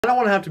I don't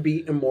want to have to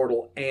be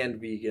immortal and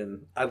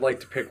vegan. I'd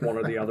like to pick one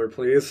or the other,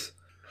 please.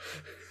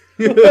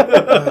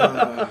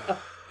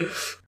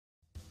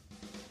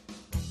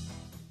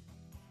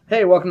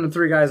 Hey, welcome to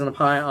Three Guys and a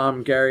Pie.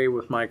 I'm Gary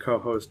with my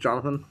co-host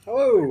Jonathan.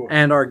 Hello.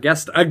 And our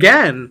guest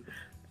again,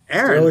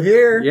 Aaron. Still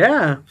here.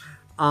 Yeah.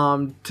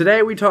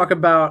 Today we talk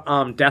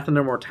about death and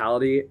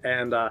immortality,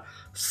 and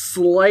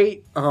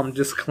slight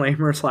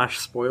disclaimer /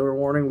 spoiler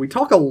warning. We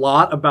talk a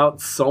lot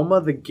about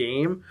Soma the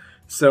game,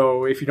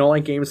 so if you don't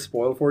like games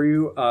spoiled for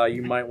you,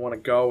 you might want to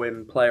go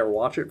and play or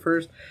watch it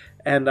first.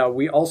 And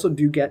we also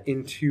do get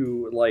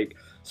into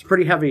some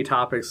pretty heavy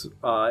topics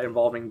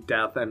involving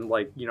death and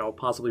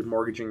possibly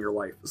mortgaging your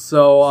life.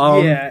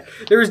 So yeah,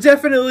 there's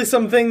definitely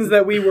some things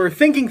that we were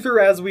thinking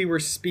through as we were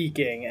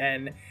speaking,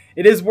 and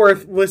it is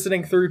worth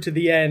listening through to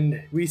the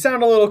end. We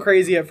sound a little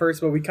crazy at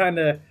first, but we kind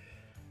of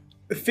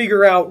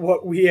figure out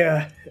what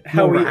we're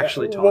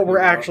actually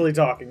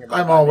talking about.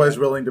 I'm always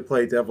willing to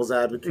play devil's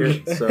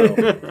advocate,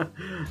 so.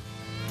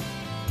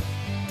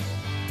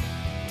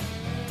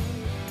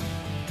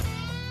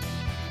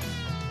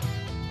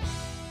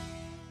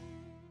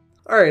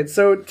 All right,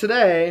 so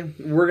today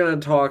we're gonna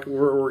talk.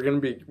 We're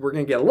gonna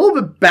get a little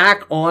bit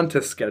back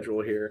onto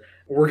schedule here.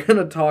 We're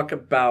gonna talk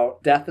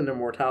about death and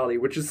immortality,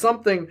 which is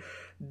something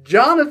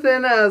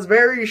Jonathan has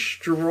very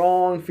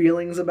strong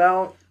feelings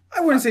about. I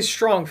wouldn't say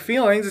strong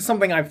feelings. It's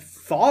something I've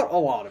thought a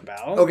lot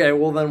about. Okay,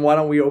 well then why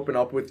don't we open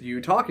up with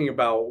you talking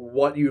about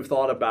what you've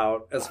thought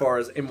about as far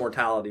as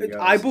immortality goes?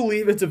 I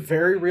believe it's a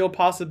very real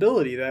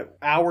possibility that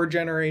our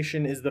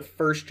generation is the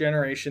first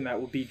generation that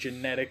will be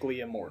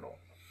genetically immortal.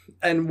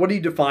 And what do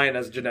you define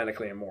as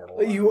genetically immortal?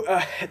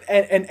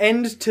 An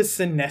end to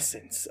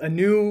senescence, a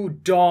new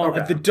dawn,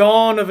 the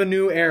dawn of a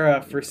new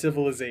era for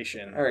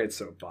civilization. All right,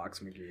 soapbox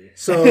McGee.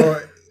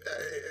 So,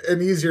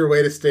 an easier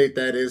way to state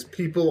that is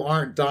people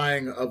aren't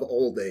dying of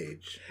old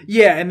age.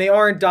 Yeah, and they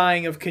aren't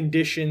dying of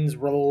conditions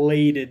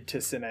related to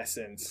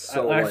senescence.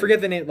 So I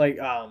forget the name,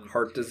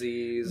 heart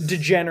disease,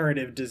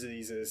 degenerative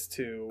diseases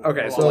too.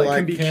 Okay, so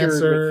can be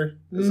cancer.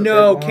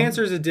 No,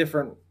 cancer is a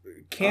different.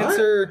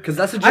 Cancer, because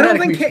that's a genetic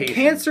mutation. I don't think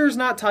cancer is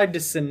not tied to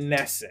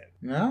senescent.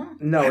 No,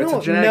 it's a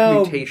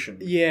genetic mutation.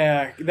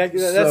 Yeah, that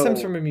stems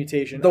from a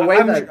mutation. The way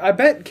I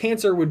bet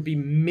cancer would be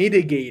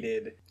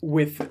mitigated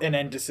with an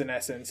end to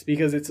senescence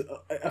because it's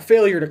a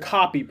failure to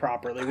copy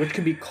properly, which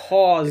can be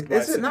caused by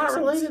senescence. Is it not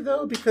related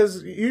though?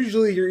 Because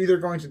usually you're either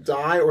going to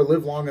die or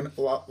live long and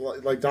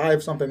die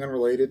of something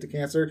unrelated to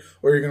cancer,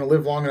 or you're going to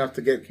live long enough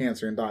to get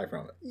cancer and die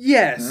from it.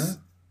 Yes. Huh?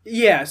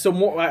 Yeah, so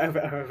more,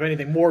 if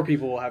anything, more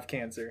people will have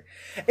cancer.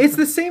 It's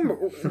the same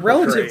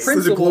relative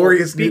principle. So the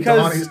glorious new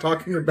dawn he's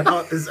talking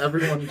about is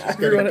everyone just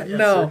getting cancer.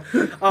 No,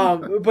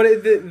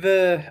 but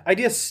the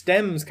idea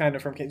stems kind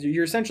of from cancer.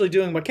 You're essentially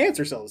doing what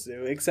cancer cells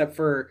do, except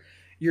for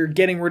you're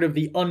getting rid of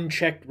the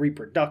unchecked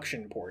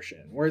reproduction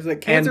portion. Whereas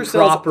cancer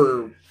cells...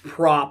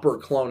 proper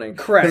cloning.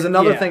 Correct. Because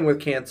another thing with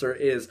cancer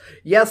is,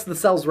 yes, the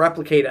cells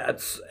replicate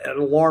at an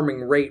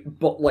alarming rate,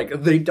 but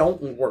they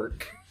don't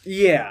work.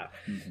 Yeah.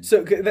 Mm-hmm.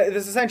 So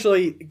this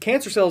essentially,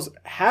 cancer cells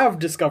have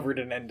discovered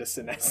an end to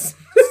senescence,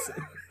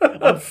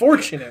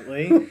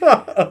 unfortunately,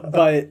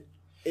 but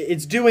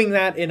it's doing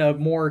that in a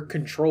more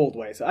controlled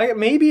way. So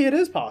maybe it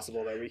is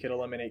possible that we could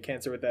eliminate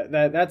cancer with that.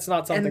 That's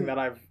not something that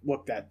I've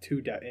looked at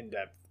too in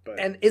depth. But.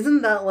 And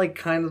isn't that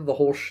kind of the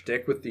whole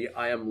shtick with the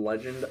I Am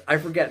Legend? I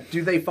forget.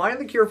 Do they find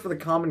the cure for the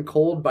common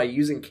cold by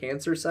using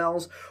cancer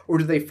cells? Or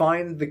do they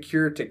find the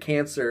cure to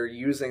cancer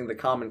using the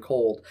common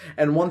cold?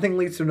 And one thing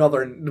leads to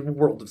another in the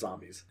world of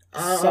zombies.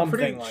 I'm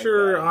pretty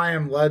sure I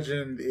Am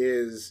Legend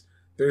is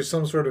there's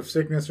some sort of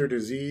sickness or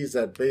disease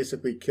that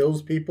basically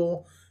kills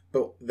people,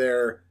 but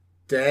they're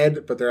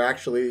dead, but they're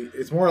actually,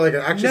 it's more like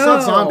it's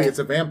not zombie, it's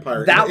a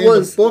vampire. In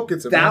the book,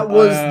 it's a vampire. That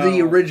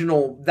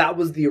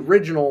was the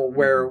original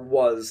where it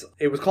was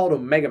called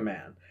Omega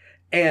Man.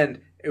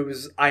 And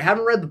I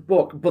haven't read the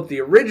book, but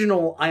the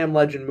original I Am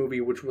Legend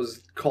movie, which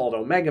was called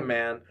Omega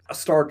Man,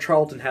 starred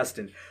Charlton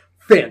Heston.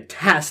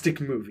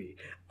 Fantastic movie.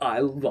 I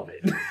love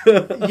it.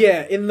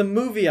 Yeah, in the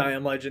movie I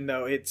Am Legend,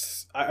 though,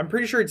 I'm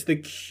pretty sure it's the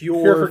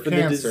cure for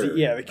the disease.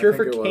 Yeah, the cure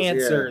for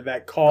cancer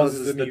that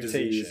causes the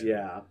mutation. Disease,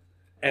 yeah.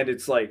 And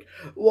it's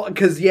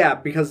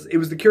because it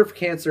was the cure for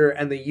cancer,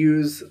 and they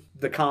use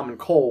the common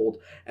cold,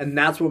 and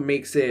that's what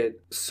makes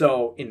it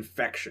so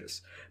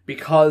infectious.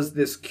 Because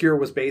this cure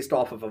was based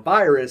off of a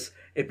virus,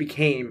 it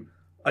became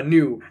a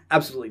new,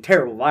 absolutely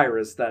terrible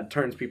virus that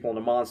turns people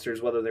into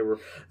monsters, whether they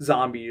were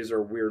zombies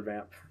or weird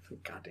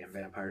goddamn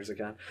vampires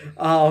again.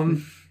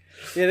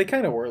 Yeah, they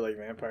kind of were like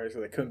vampires,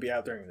 so they couldn't be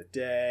out during the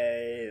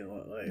day.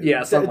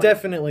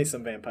 Definitely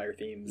some vampire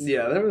themes.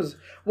 Yeah, there was.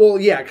 Well,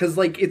 yeah, because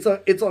it's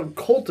a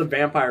cult of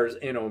vampires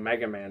in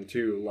Omega Man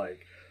too.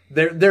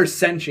 They're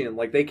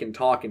sentient, they can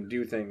talk and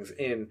do things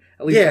in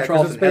at least the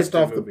Charlton it's based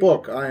Heston off movie. the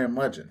book I Am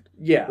Legend.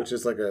 Yeah, which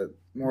is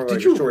more Did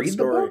like you a short read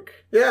story. The book?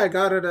 Yeah, I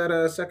got it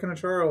at Second of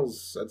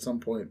Charles at some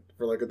point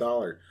for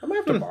 $1. I might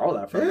have to borrow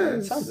that from you.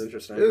 It sounds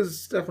interesting. It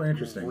was definitely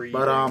interesting,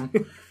 but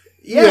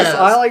Yes,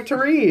 I like to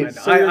read.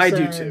 So I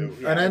do too.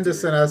 An end to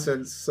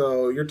senescence.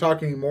 So you're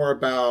talking more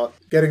about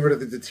getting rid of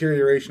the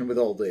deterioration with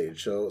old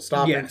age. So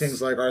stopping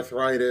things like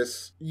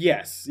arthritis.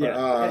 Yes,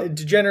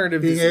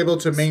 degenerative being disease. able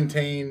to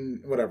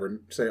maintain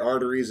whatever, say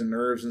arteries and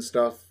nerves and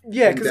stuff.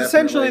 Yeah, because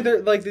essentially,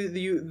 they're like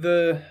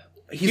the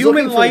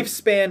human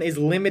lifespan is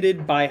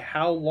limited by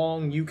how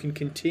long you can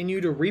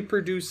continue to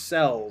reproduce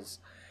cells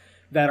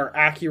that are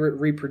accurate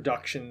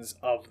reproductions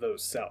of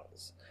those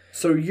cells.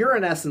 So you're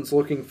in essence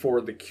looking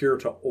for the cure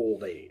to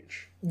old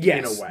age.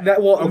 Yes. In a way.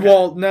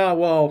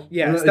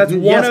 Yes. That's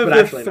one of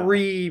the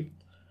three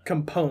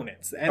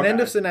components. An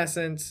end of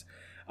senescence,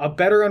 a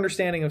better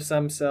understanding of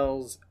some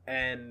cells,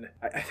 and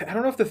I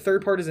don't know if the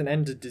third part is an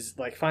end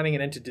to finding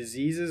an end to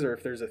diseases, or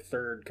if there's a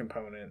third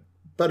component.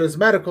 But it's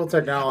medical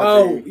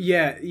technology. Oh,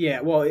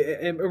 yeah. Well,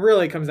 it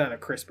really comes down to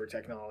CRISPR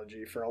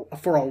technology for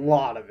a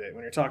lot of it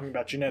when you're talking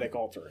about genetic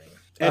altering.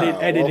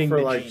 Editing for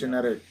the like genome.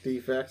 genetic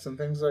defects and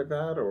things like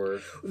that? Or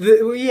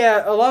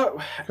a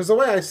lot. Because the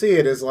way I see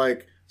it is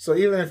like, so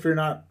even if you're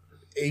not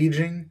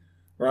aging,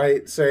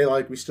 right, say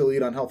like we still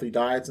eat unhealthy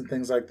diets and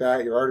things like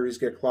that, your arteries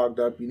get clogged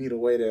up, you need a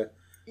way to...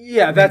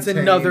 Yeah, that's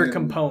another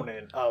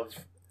component of...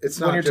 It's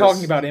when you're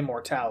talking about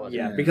immortality.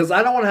 Yeah, because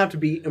I don't want to have to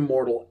be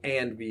immortal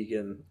and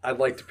vegan. I'd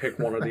like to pick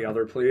one or the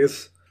other,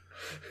 please.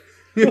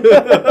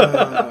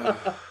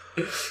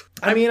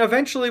 I mean,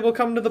 eventually we'll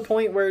come to the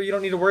point where you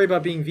don't need to worry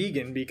about being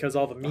vegan because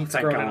all the meat's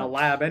grown in a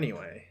lab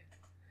anyway.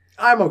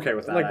 I'm okay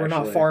with that. Like, we're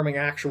not farming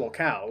actual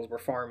cows. We're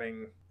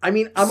farming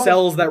I'm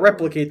cells that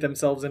replicate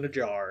themselves in a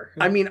jar.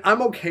 I mean,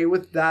 I'm okay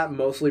with that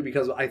mostly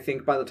because I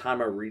think by the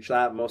time I reach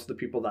that, most of the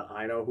people that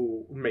I know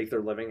who make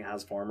their living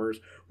as farmers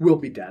will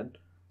be dead.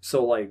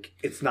 So, like,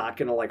 it's not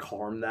going to, like,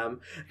 harm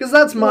them. Because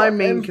that's my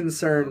main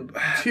concern,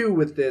 too,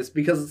 with this.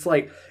 Because it's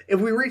like, if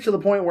we reach to the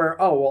point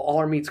where, all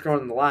our meat's grown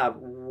in the lab,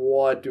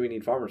 what do we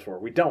need farmers for?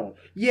 We don't.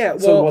 Yeah,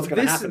 well, what's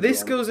gonna happen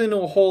this goes into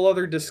a whole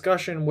other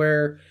discussion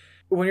where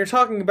when you're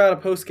talking about a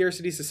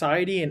post-scarcity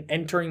society and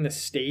entering the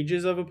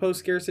stages of a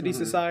post-scarcity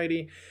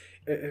society,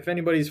 if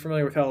anybody's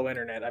familiar with Hello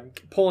Internet, I'm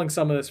pulling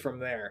some of this from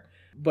there.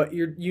 But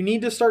you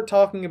need to start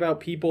talking about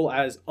people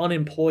as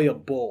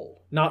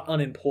unemployable, not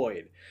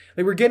unemployed.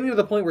 Like, we're getting to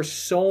the point where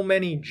so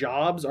many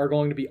jobs are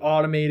going to be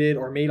automated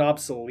or made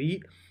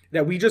obsolete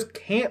that we just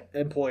can't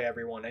employ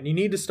everyone. And you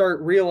need to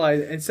start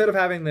realizing, instead of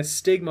having this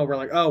stigma where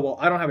like, I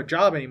don't have a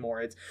job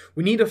anymore,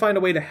 we need to find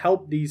a way to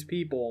help these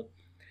people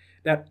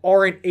that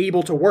aren't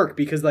able to work.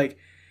 Because like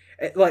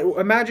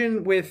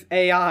imagine with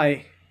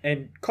AI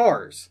and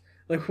cars.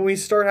 Like, when we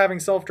start having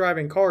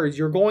self-driving cars,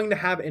 you're going to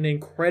have an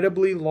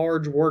incredibly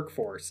large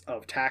workforce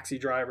of taxi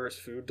drivers,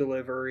 food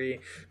delivery,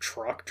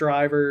 truck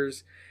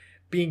drivers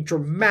being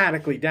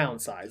dramatically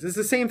downsized. It's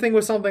the same thing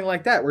with something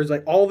like that, where it's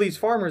like all these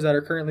farmers that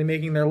are currently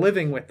making their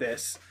living with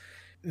this,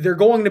 they're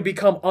going to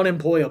become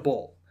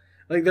unemployable.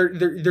 Like,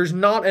 there's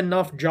not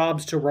enough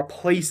jobs to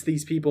replace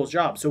these people's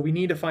jobs. So we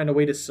need to find a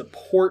way to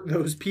support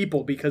those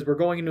people, because we're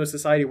going into a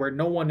society where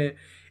no one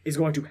is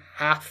going to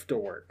have to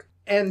work.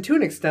 And to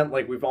an extent,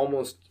 like, we've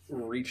almost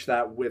reached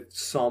that with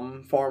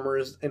some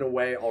farmers in a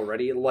way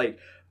already. Like,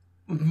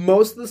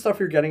 most of the stuff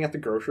you're getting at the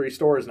grocery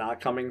store is not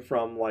coming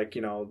from, like,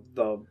 you know,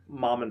 the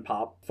mom and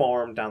pop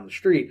farm down the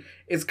street.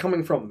 It's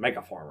coming from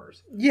mega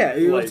farmers. Yeah,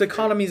 it's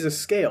economies of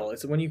scale.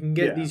 It's when you can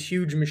get these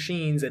huge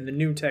machines and the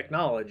new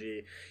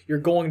technology, you're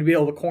going to be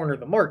able to corner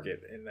the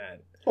market in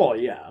that. Well,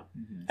 yeah.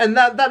 Mm-hmm. And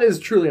that is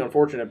truly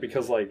unfortunate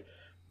because, like,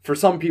 for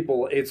some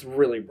people, it's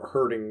really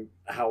hurting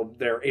how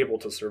they're able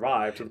to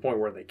survive to the point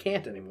where they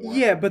can't anymore.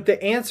 Yeah, but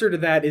the answer to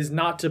that is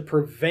not to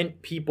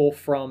prevent people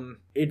from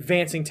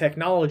advancing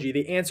technology.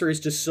 The answer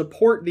is to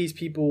support these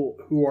people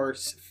who are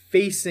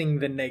facing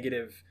the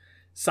negative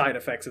side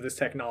effects of this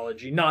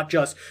technology, not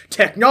just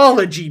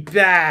technology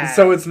bad.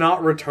 So it's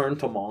not return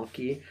to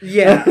monkey.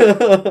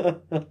 Yeah.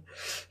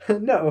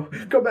 No,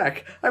 go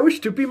back. I wish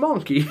to be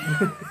monkey.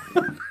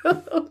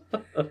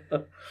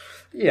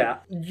 Yeah,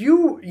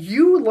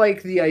 you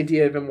like the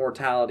idea of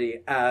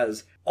immortality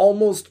as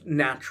almost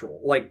natural,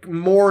 like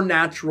more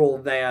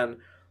natural than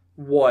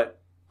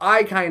what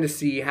I kind of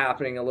see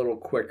happening a little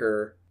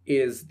quicker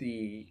is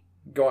the,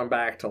 going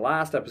back to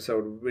last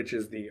episode, which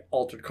is the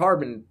altered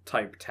carbon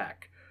type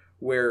tech,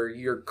 where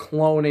you're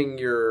cloning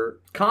your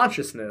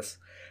consciousness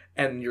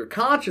and your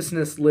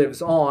consciousness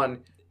lives on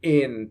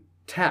in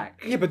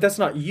tech. Yeah, but that's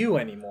not you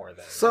anymore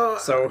then.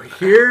 So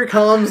here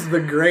comes the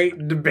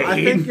great debate.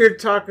 I think you're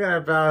talking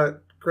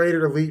about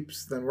greater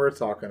leaps than we're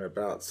talking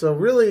about. So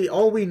really,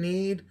 all we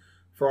need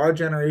for our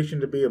generation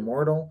to be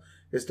immortal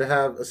is to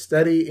have a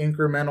steady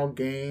incremental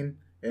gain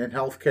in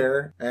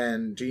healthcare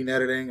and gene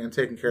editing and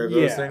taking care of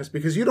those things.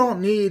 Because you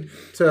don't need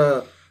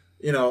to,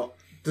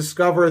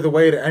 discover the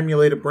way to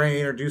emulate a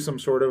brain or do some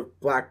sort of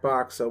black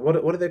box. What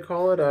do they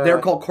call it? They're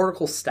called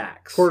cortical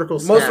stacks.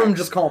 Most of them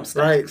just call them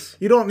stacks. Right.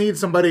 You don't need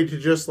somebody to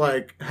just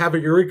like have a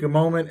eureka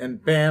moment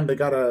and bam, they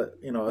got a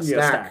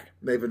stack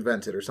they've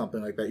invented or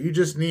something like that. You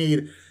just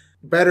need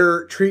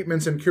better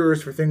treatments and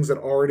cures for things that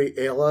already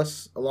ail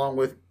us, along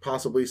with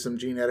possibly some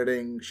gene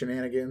editing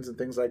shenanigans and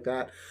things like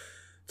that,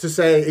 to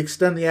say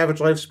extend the average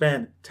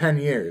lifespan 10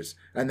 years,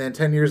 and then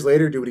 10 years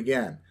later do it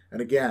again and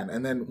again,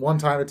 and then one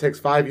time it takes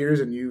 5 years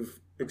and you've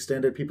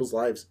extended people's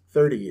lives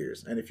 30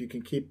 years, and if you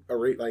can keep a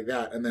rate like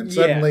that, and then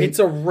suddenly it's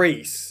a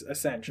race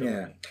essentially.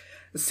 Yeah.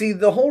 See,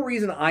 the whole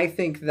reason I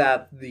think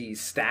that the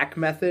stack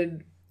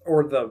method,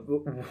 or the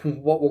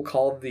what we'll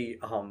call the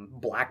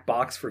black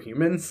box for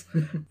humans,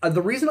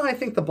 the reason I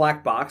think the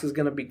black box is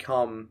going to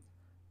become,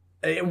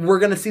 we're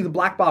going to see the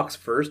black box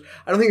first.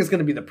 I don't think it's going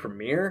to be the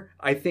premiere.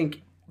 I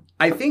think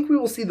we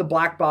will see the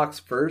black box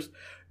first,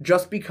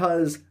 just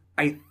because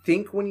I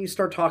think when you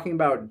start talking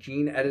about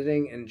gene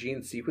editing and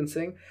gene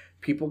sequencing,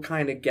 people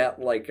kind of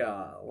get like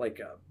a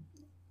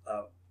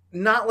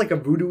not like a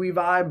voodoo-y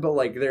vibe, but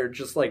like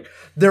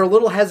they're a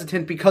little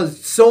hesitant because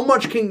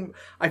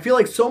I feel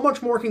like so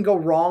much more can go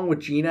wrong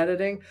with gene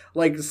editing.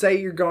 Like, say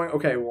you're going,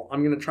 okay, well,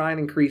 I'm going to try and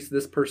increase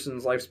this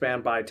person's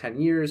lifespan by 10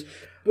 years.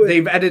 But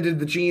they've edited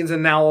the genes,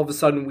 and now all of a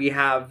sudden we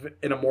have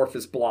an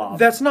amorphous blob.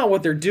 That's not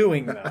what they're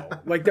doing, though.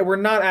 Like, that we're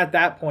not at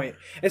that point.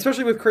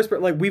 Especially with CRISPR.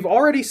 Like, we've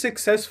already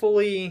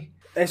successfully,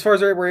 as far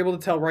as we're able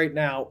to tell right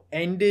now,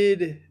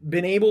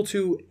 been able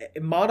to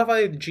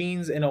modify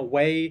genes in a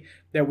way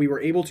that we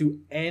were able to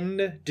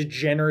end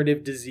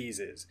degenerative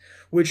diseases,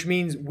 which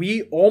means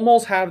we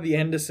almost have the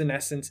end of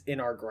senescence in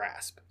our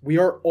grasp. We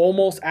are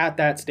almost at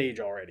that stage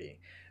already.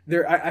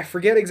 I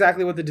forget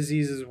exactly what the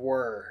diseases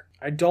were.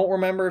 I don't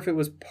remember if it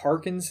was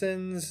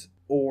Parkinson's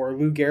or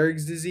Lou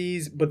Gehrig's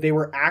disease, but they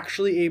were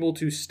actually able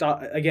to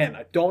stop. Again,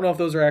 I don't know if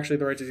those are actually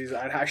the right diseases.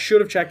 I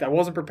should have checked. I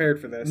wasn't prepared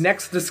for this.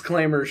 Next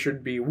disclaimer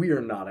should be, we are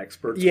not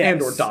experts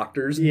and or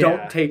doctors. Yeah.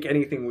 Don't take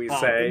anything we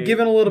say.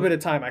 Given a little bit of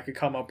time, I could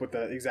come up with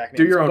the exact names.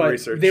 Do your own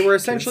research. They were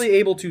essentially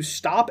able to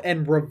stop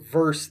and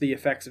reverse the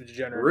effects of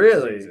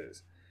degenerative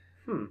diseases.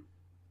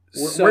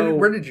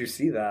 Where did you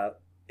see that?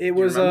 It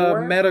was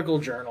a medical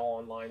journal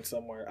online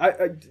somewhere.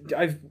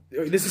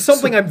 This is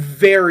something I'm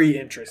very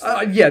interested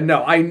in.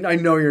 I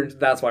know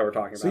that's why we're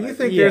talking about it. So you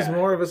think there's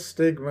more of a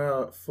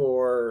stigma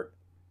for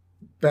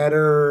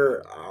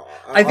better,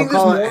 I think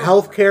there's more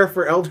healthcare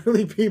for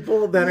elderly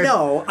people than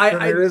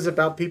there is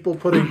about people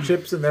putting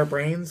chips in their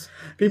brains?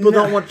 People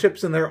don't want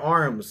chips in their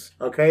arms,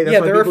 okay? That's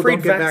why they're people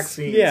afraid don't get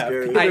vaccines. Yeah,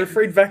 they're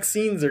afraid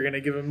vaccines are going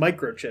to give them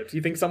microchips.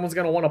 You think someone's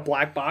going to want a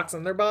black box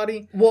in their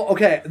body? Well,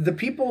 okay, the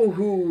people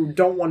who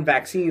don't want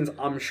vaccines,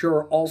 I'm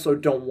sure, also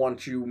don't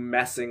want you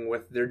messing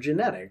with their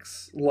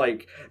genetics.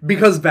 Like,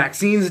 because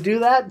vaccines do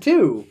that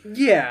too.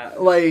 Yeah.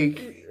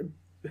 Like,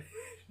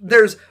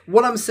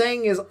 what I'm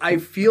saying is,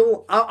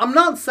 I'm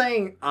not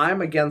saying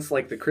I'm against,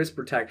 like, the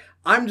CRISPR tech.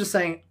 I'm just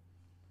saying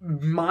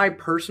my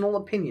personal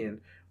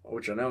opinion,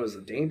 which I know is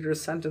a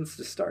dangerous sentence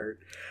to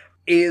start,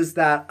 is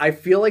that I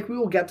feel like we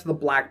will get to the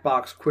black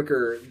box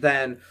quicker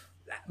than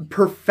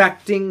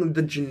perfecting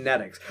the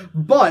genetics.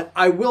 But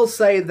I will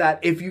say that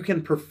if you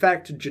can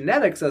perfect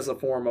genetics as a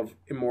form of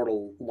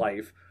immortal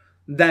life,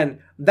 then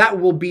that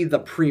will be the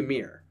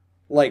premier.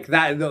 Like,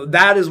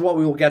 that is what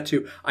we will get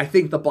to. I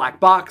think the black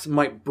box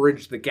might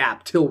bridge the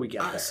gap till we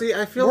get there. See,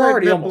 I feel we're like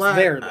already almost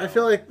there, though. I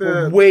feel like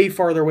we're way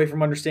farther away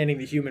from understanding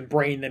the human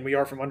brain than we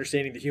are from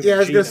understanding the human genome. Yeah, I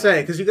was going to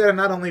say, because you got to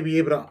not only be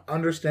able to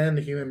understand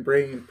the human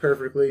brain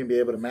perfectly and be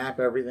able to map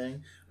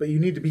everything, but you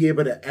need to be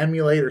able to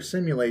emulate or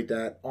simulate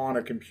that on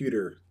a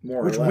computer,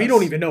 more or less. Which we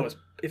don't even know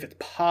if it's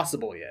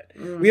possible yet.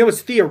 We know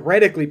it's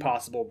theoretically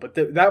possible, but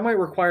that might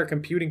require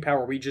computing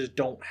power we just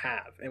don't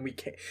have, and we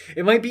can't.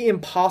 It might be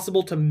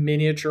impossible to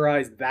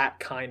miniaturize that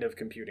kind of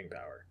computing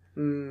power.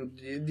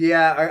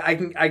 Yeah,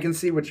 I can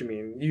see what you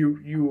mean.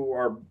 You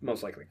are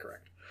most likely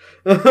correct.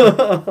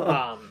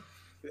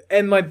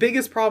 And my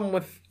biggest problem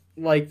with,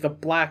 like, the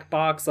black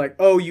box, like,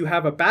 oh, you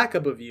have a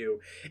backup of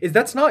you, is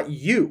that's not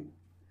you.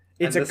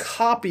 It's a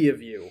copy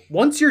of you.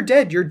 Once you're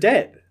dead, you're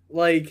dead.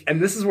 Like, and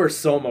this is where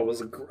Soma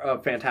was a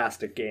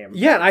fantastic game.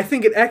 Yeah, and I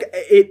think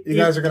it you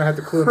guys are gonna have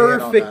to clue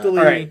perfectly. Me in on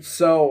that. All right,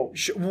 so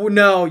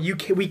no,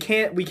 we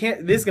can't.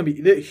 This is gonna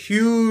be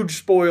huge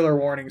spoiler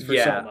warnings for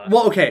Soma.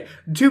 Well, okay.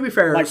 To be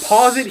fair, like,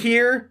 pause it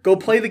here. Go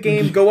play the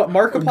game. Go up.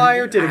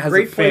 Markiplier did a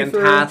great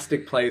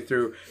fantastic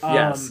playthrough.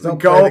 Yes,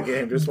 don't play the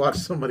game. Just watch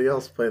somebody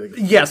else play the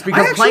game. Yes,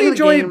 because I actually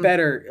enjoy it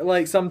better.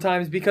 Like,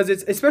 sometimes, because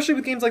it's, especially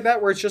with games like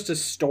that where it's just a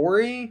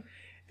story.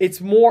 It's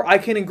more, I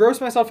can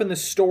engross myself in the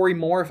story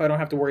more if I don't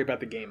have to worry about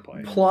the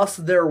gameplay. Plus,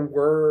 there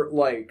were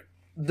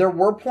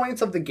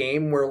points of the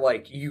game where,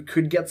 like, you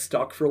could get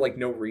stuck for, like,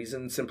 no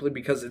reason, simply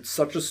because it's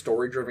such a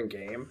story-driven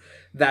game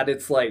that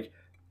it's like,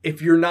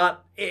 if you're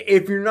not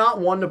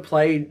one to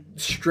play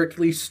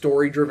strictly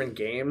story-driven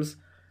games,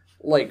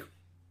 like,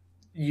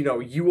 you know,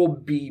 you will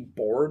be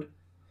bored.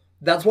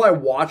 That's why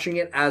watching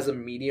it as a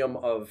medium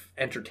of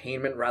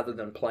entertainment rather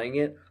than playing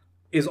it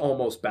is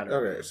almost better.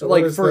 Okay, so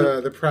like, what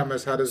is the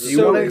premise? How does it... Do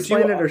you want to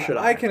explain it, or should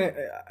I?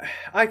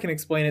 I can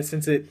explain it,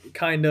 since it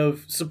kind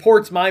of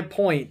supports my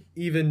point.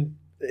 Even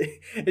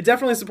it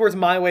definitely supports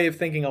my way of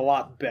thinking a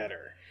lot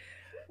better.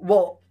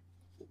 Well,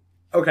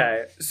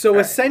 okay. So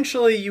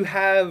essentially, you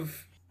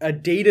have a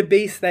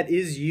database that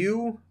is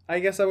you. I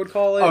guess I would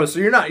call it. Oh, so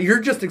you're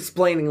just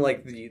explaining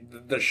like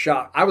the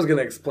shock. I was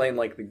gonna explain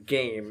like the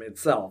game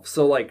itself.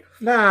 So like,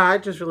 Nah, I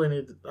just want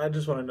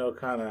to know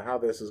kind of how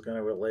this is going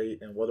to relate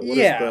and what is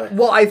the...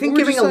 well, I think We're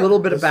giving just a little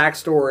bit of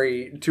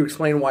backstory to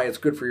explain why it's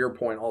good for your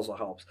point also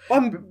helps.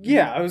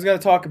 Yeah, I was gonna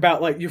talk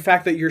about like your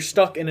fact that you're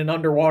stuck in an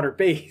underwater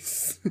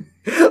base,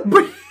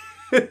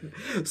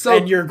 So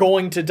and you're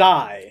going to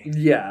die.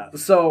 yeah,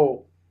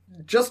 so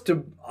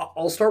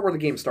I'll start where the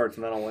game starts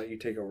and then I'll let you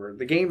take over.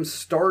 The game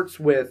starts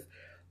with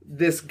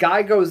this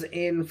guy goes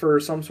in for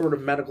some sort of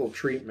medical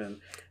treatment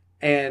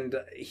and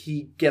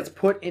he gets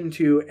put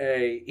into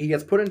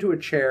a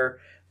chair.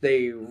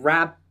 They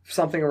wrap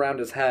something around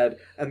his head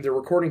and they're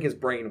recording his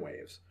brain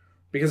waves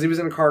because he was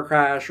in a car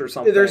crash or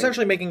something. They're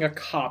essentially making a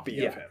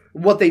copy of him.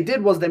 What they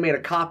did was they made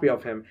a copy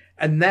of him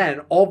and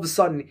then all of a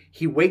sudden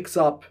he wakes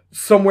up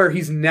somewhere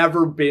he's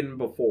never been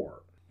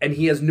before. And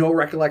he has no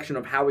recollection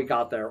of how he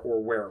got there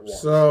or where it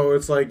was. So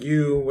it's like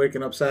you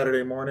waking up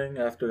Saturday morning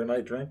after a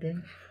night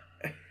drinking?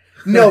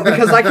 No,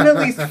 because I can at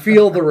least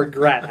feel the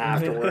regret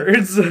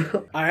afterwards.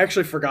 I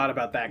actually forgot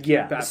about that.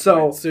 Yeah, that so-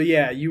 point. So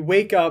yeah, you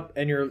wake up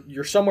and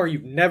you're somewhere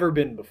you've never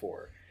been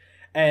before,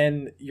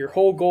 and your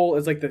whole goal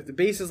is like the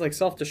base is like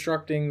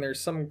self-destructing. There's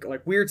some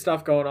like weird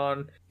stuff going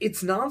on.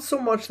 It's not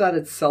so much that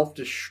it's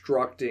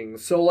self-destructing.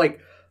 So like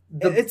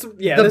the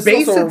This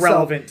base is also itself,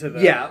 irrelevant to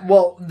the. Yeah,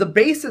 well, the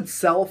base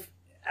itself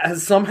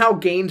has somehow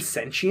gained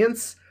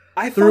sentience.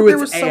 I thought through there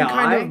its was some AI.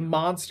 kind of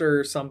monster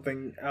or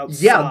something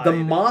outside. Yeah, the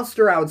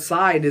monster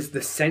outside is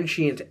the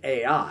sentient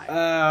AI,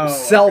 Oh,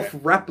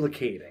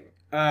 self-replicating.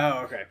 Oh,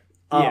 okay.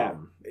 Yeah,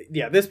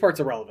 yeah. This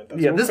part's irrelevant though.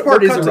 Yeah, this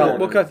part is irrelevant.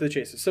 We'll cut to the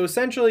chase. So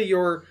essentially,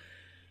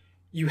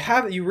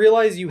 you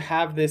realize you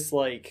have this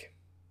like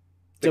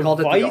They called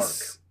it the Ark.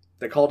 device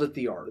They called it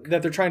the Ark.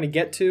 that they're trying to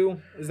get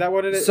to. Is that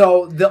what it is?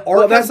 So the Ark.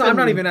 Well, has I'm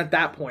not been- even at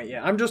that point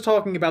yet. I'm just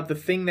talking about the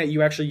thing that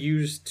you actually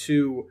use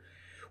to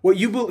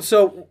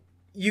So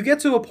you get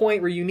to a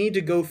point where you need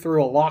to go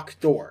through a locked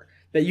door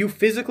that you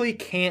physically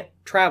can't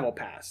travel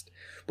past.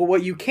 But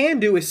what you can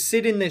do is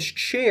sit in this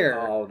chair.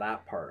 Oh,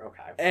 that part.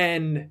 Okay.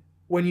 And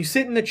when you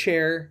sit in the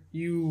chair,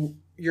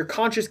 your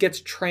conscious gets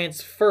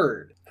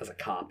transferred As a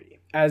copy.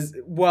 as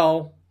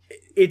well.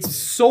 It's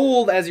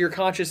sold as your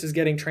conscious is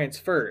getting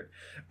transferred.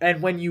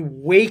 And when you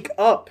wake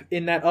up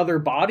in that other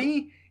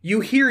body, you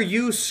hear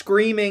you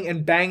screaming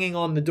and banging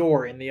on the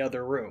door in the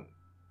other room.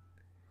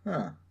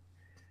 Huh.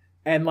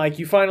 And like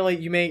you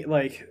make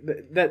like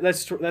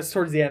that's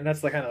towards the end.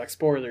 That's the kind of like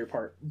spoiler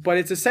part. But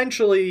it's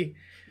essentially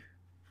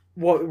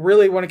what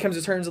really when it comes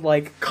to terms of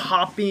like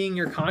copying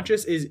your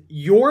conscious is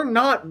you're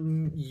not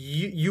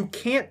you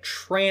can't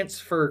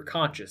transfer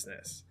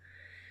consciousness.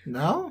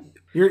 No?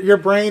 Your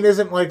brain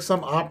isn't like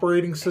some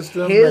operating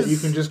system His- that you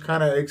can just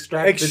kind of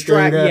extract the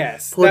data,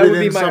 yes, put that it would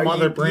be in my some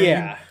other brain.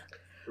 Yeah.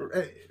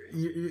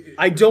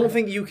 I don't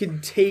think you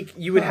could take.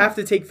 You would have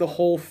to take the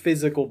whole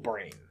physical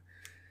brain.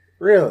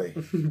 Really?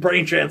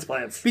 Brain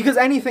transplants. Because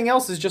anything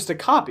else is just a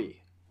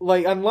copy.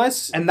 Like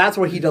unless And that's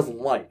what he doesn't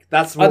like.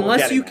 That's what we're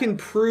unless getting you at. can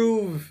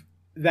prove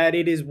that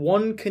it is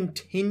one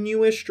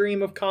continuous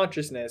stream of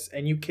consciousness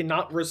and you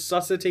cannot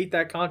resuscitate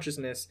that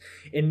consciousness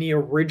in the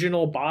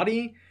original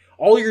body,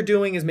 all you're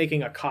doing is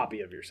making a copy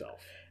of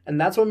yourself. And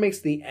that's what makes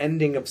the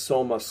ending of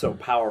Soma so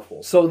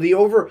powerful. So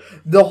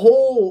the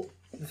whole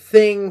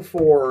thing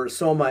for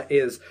Soma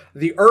is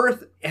the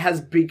Earth has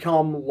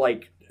become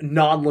like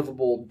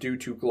non-livable due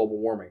to global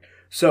warming.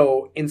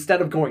 So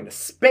instead of going to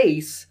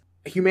space,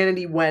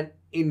 humanity went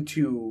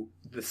into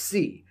the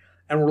sea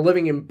and we're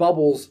living in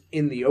bubbles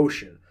in the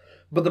ocean.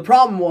 But the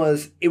problem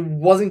was it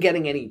wasn't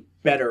getting any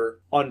better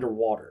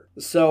underwater.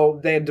 So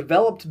they had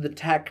developed the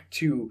tech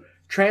to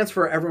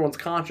transfer everyone's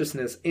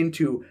consciousness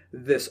into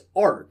this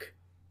ark.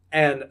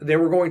 And they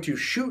were going to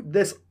shoot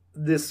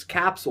this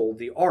capsule,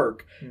 the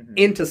ark,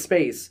 into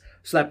space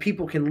so that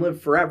people can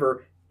live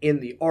forever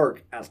in the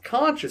ark as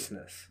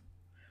consciousness,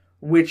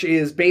 which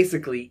is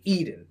basically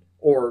Eden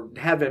or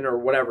heaven or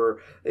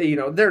whatever. You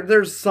know,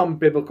 there's some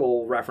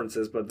biblical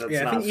references, but that's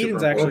Yeah, not I think super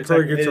Eden's important. actually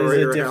Or purgatory it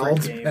is or a hell,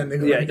 different game.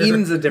 depending Yeah, on your-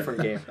 Eden's a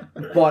different game.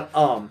 But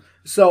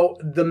so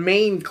the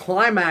main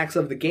climax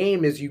of the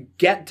game is you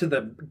get to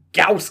the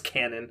Gauss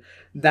cannon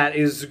that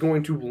is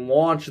going to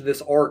launch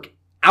this ark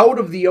out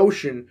of the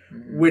ocean,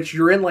 which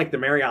you're in like the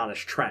Marianas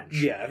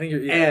Trench. Yeah, I think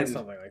you're And-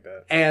 something like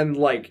that. And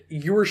like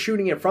you were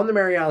shooting it from the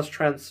Marianas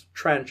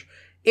Trench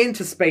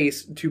into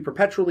space to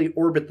perpetually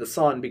orbit the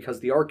sun because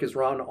the ark is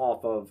run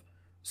off of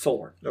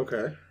solar.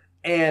 Okay.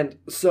 And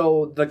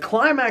so the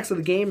climax of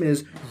the game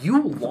is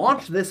you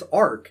launch this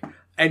ark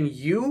and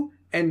you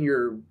and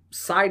your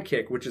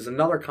sidekick, which is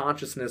another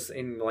consciousness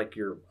in like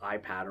your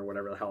iPad or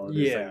whatever the hell it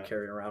is that you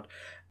carry around.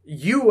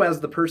 You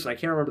as the person, I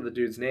can't remember the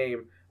dude's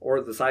name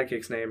or the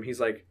sidekick's name. He's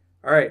like,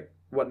 all right,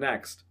 what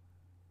next?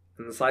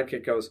 And the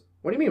sidekick goes,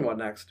 what do you mean what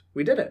next?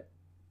 We did it.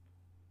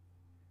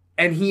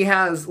 And he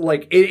has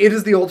like, it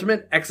is the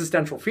ultimate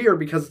existential fear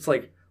because it's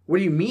like, what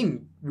do you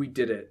mean we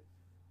did it?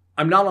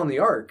 I'm not on the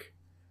ark.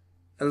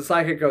 And the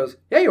sidekick goes,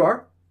 yeah, you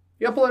are.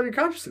 You uploaded your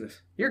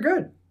consciousness. You're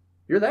good.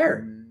 You're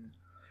there.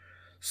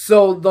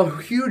 So the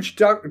huge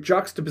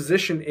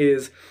juxtaposition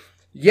is,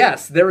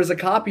 yes, there is a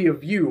copy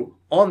of you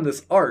on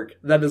this ark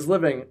that is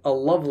living a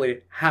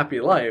lovely,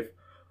 happy life.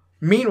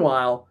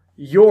 Meanwhile,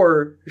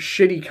 your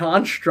shitty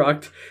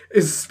construct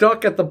is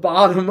stuck at the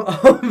bottom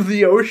of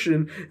the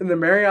ocean in the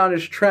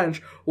Marianas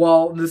Trench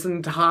while this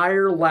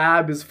entire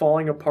lab is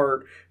falling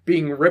apart,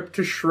 being ripped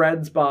to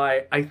shreds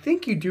by... I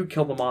think you do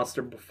kill the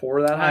monster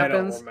before that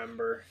happens. I don't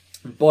remember.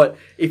 But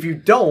if you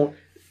don't,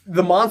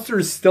 the monster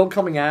is still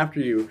coming after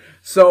you.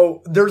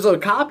 So there's a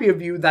copy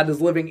of you that is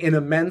living in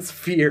immense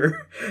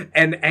fear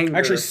and anger.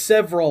 Actually,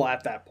 several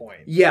at that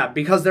point. Yeah,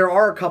 because there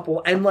are a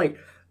couple, and like,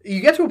 you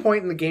get to a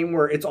point in the game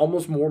where it's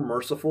almost more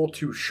merciful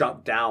to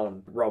shut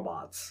down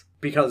robots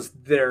because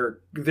there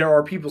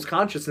are people's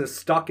consciousness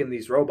stuck in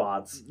these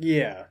robots.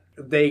 Yeah,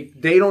 they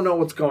don't know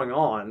what's going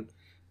on,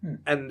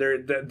 and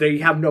they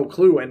have no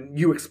clue. And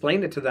you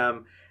explain it to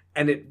them,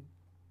 and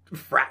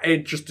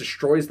it just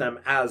destroys them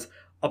as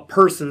a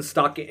person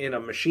stuck in a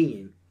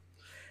machine.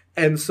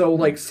 And so,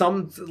 like,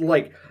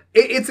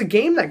 it's a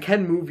game that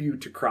can move you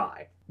to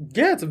cry.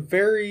 Yeah, it's a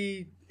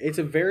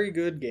very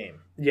good game.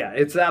 Yeah,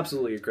 it's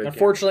absolutely a great game.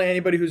 Unfortunately,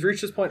 anybody who's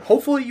reached this point,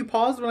 hopefully you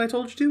paused when I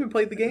told you to and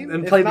played the game.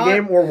 And played the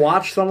game or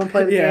watched someone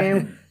play the Yeah.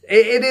 game.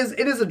 It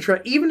is a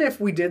trip. Even if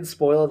we did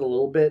spoil it a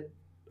little bit,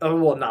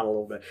 well, not a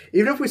little bit.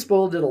 Even if we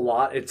spoiled it a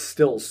lot, it's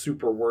still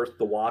super worth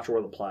the watch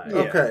or the play. Yeah.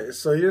 Okay,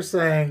 so you're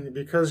saying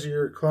because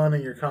you're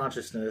cloning your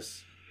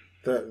consciousness,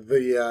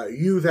 the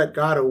you that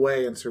got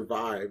away and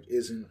survived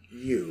isn't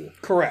you.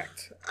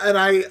 Correct. And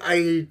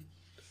I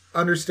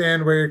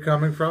understand where you're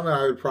coming from, and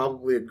I would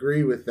probably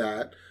agree with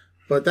that.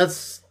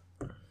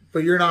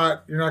 But you're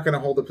not going to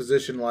hold a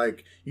position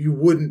like you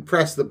wouldn't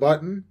press the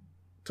button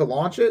to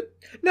launch it?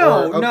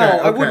 No,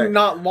 I would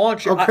not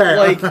launch it.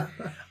 Okay.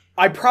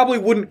 I probably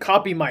wouldn't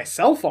copy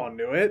myself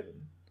onto it.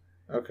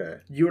 Okay.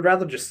 You would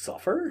rather just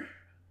suffer?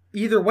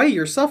 Either way,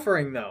 you're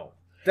suffering, though.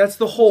 That's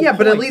the whole point.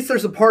 But at least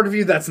there's a part of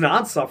you that's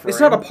not suffering. It's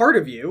not a part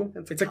of you.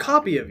 It's a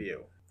copy of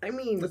you. I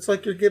mean... It's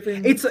like you're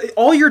giving... It's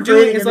all you're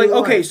doing creating is a like, new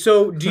okay, life.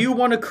 so do you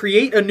want to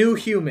create a new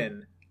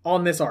human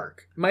on this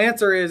arc? My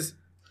answer is...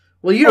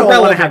 Well, you don't want to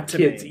irrelevant have to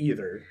kids me.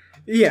 either.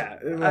 Yeah.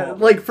 Well,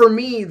 Like, for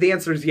me, the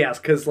answer is yes,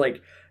 because, like,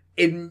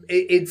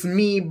 it's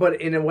me, but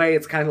in a way,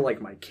 it's kind of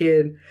like my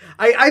kid.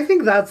 I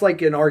think that's,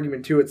 like, an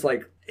argument, too. It's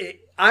like,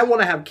 I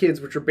want to have kids,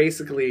 which are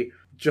basically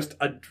just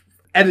a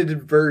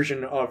edited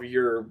version of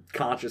your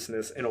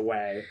consciousness in a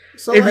way.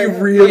 So if you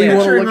really want to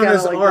picturing look on at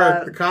this it like arc,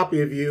 that. the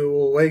copy of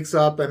you wakes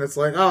up and it's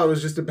like, oh, it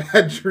was just a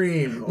bad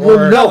dream. Well,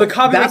 Or, no, the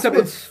copy that's wakes up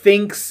and what's-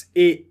 thinks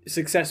it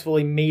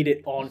successfully made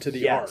it onto the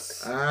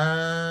Yes.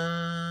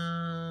 arc.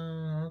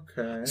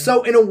 Okay.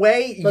 So, in a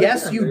way, But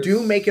yes, again, you do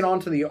there's- make it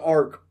onto the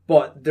arc,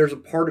 but there's a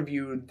part of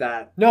you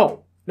that...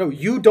 No,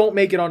 you don't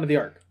make it onto the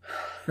arc.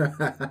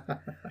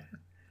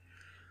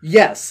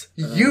 Yes,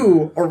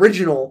 you,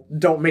 original,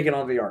 don't make it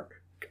onto the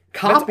arc.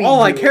 That's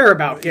all I care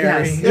about,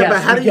 Gary. Yes. Yeah,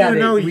 but how do we get you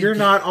know it. you're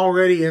not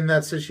already in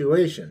that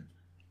situation?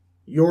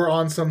 You're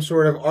on some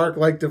sort of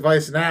arc-like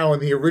device now,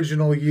 and the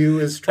original you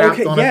is trapped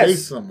Okay, on yes. a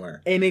base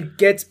somewhere. And it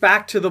gets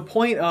back to the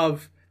point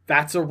of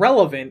that's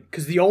irrelevant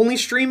because the only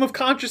stream of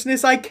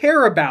consciousness I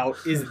care about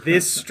is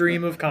this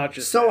stream of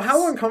consciousness. So,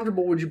 how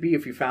uncomfortable would you be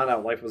if you found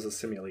out life was a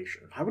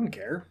simulation? I wouldn't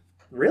care.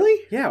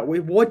 Really? Yeah,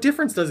 wait, what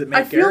difference does it make,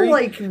 I feel Gary?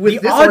 like with The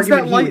this odds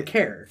argument, that he would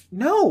care.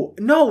 No,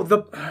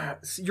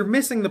 you're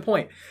missing the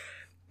point.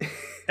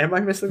 Am I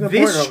missing the point?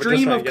 This or am I just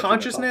stream trying to of get through the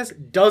consciousness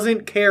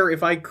doesn't care if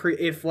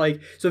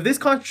so if this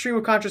stream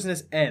of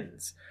consciousness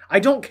ends, I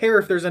don't care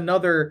if there's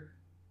another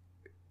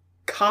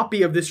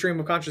copy of this stream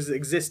of consciousness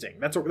existing.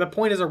 The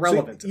point is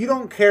irrelevant. So you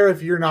don't care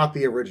if you're not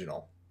the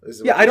original. is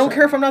what Yeah, I you're don't saying.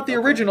 care if I'm not the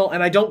Okay. original,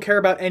 and I don't care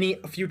about any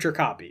future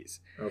copies.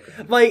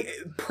 Okay. Like,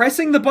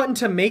 pressing the button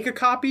to make a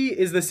copy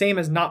is the same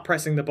as not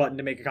pressing the button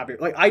to make a copy.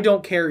 Like, I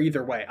don't care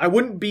either way. I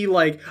wouldn't be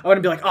like,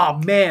 oh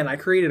man, I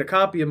created a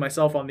copy of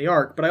myself on the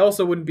arc, but I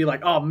also wouldn't be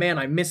like, oh man,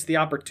 I missed the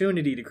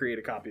opportunity to create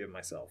a copy of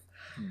myself.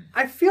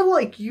 I feel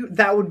like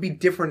that would be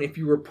different if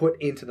you were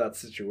put into that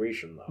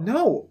situation, though.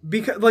 No,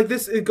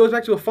 because it goes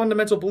back to a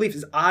fundamental belief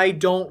is I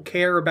don't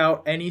care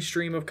about any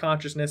stream of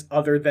consciousness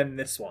other than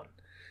this one.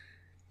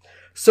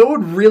 So it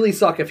would really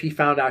suck if he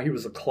found out he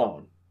was a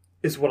clone,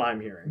 is what I'm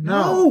hearing.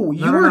 No,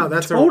 you are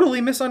that's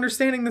totally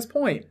misunderstanding this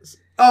point.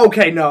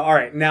 Okay, no,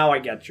 alright, now I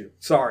get you.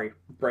 Sorry,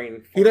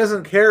 brain. He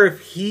doesn't care if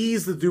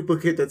he's the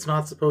duplicate that's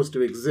not supposed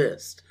to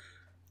exist.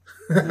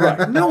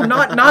 Right. No,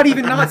 not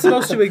even not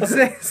supposed to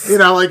exist. You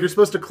know, like you're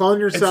supposed to clone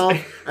yourself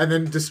and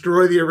then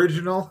destroy the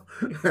original,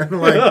 and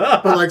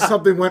but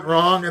something went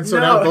wrong, and so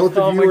now both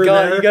of you are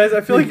there. You guys!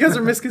 I feel like you guys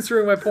are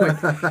misconstruing my point.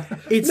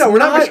 It's No, we're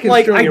not not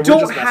like misconstruing it, we're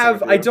just messing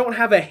with you. I don't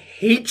have a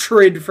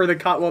hatred for the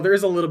well, there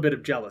is a little bit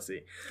of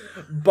jealousy,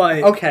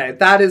 but Okay,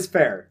 that is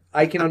fair.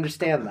 I can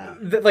understand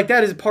that.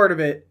 that is part of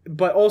it.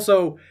 But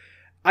also,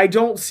 I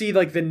don't see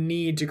the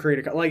need to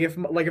create a if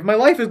my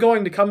life is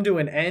going to come to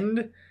an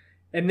end.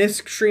 And this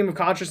stream of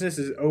consciousness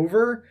is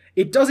over,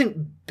 it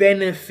doesn't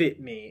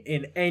benefit me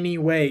in any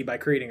way by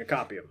creating a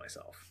copy of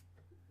myself.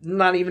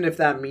 Not even if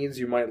that means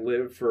you might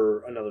live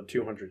for another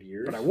 200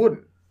 years. But I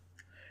wouldn't.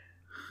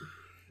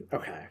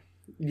 Okay.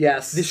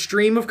 Yes. The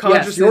stream of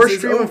consciousness your is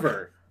stream of-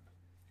 over.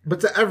 But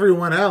to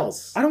everyone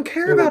else, I don't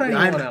care about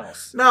anyone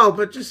else. No,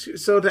 but just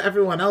so to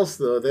everyone else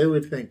though, they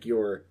would think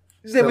you're.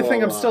 They would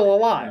think I'm still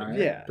alive. right?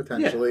 Yeah,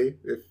 Potentially.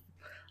 If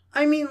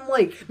I mean,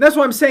 like, that's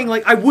what I'm saying.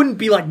 Like, I wouldn't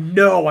be like,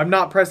 no, I'm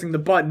not pressing the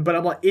button. But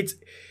I'm like,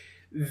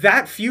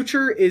 that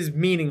future is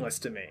meaningless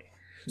to me.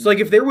 So like,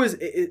 if there was,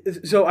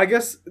 so I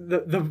guess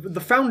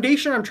the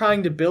foundation I'm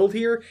trying to build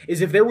here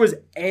is if there was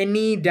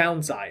any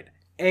downside,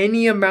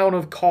 any amount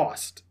of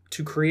cost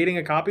to creating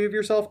a copy of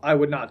yourself, I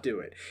would not do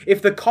it.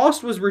 If the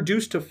cost was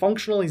reduced to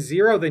functionally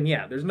zero, then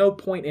yeah, there's no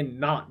point in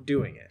not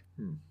doing it.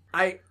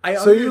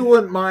 So you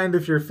wouldn't mind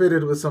if you're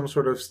fitted with some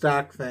sort of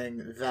stack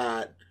thing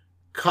that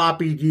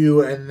copied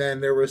you, and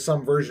then there was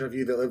some version of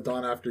you that lived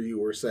on after you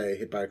were, say,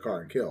 hit by a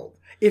car and killed.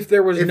 If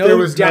there was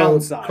no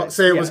downside,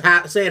 say it was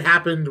say it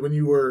happened when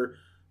you were,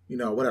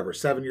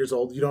 7 years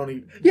old. You don't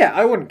even. Yeah,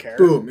 I wouldn't care.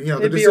 Boom.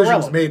 The decision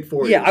was made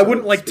for you. Yeah, I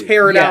wouldn't like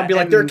tear it out and be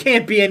like, there and-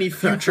 can't be any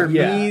future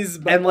me's.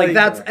 But and like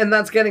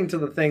that's getting to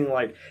the thing,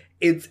 like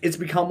it's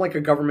become like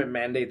a government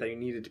mandate that you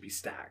needed to be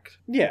stacked.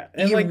 Yeah,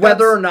 and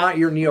Whether or not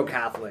you're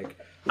neo-Catholic,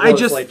 I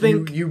just like,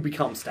 think you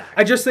become stacked.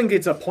 I just think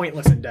it's a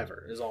pointless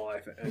endeavor. Is all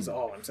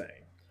I'm saying.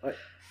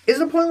 Is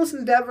it a pointless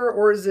endeavor,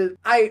 or is it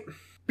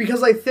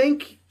because I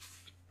think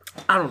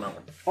I don't know.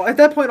 Well, at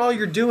that point, all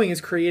you're doing is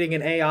creating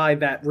an AI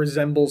that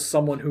resembles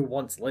someone who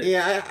once lived.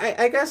 Yeah,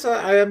 I guess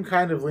I am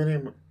kind of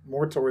leaning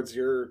more towards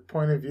your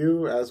point of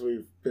view, as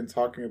we've been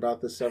talking about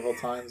this several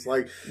times.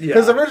 Like,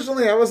 because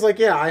originally I was like,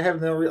 yeah, I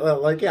have no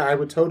I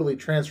would totally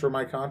transfer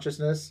my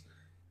consciousness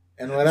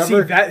and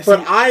whatever.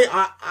 But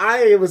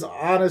I was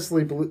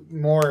honestly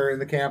more in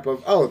the camp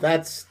of, oh,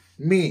 that's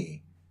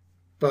me.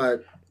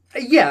 But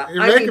yeah,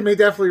 you're making me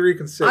definitely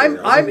reconsider.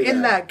 I'm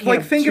in that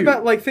camp.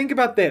 Think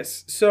about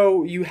this.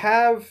 So you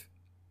have.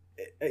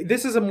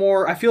 This is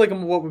I feel like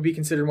what would be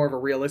considered more of a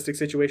realistic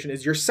situation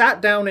is you're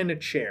sat down in a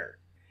chair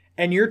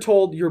and you're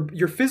told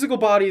your physical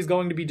body is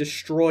going to be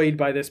destroyed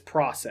by this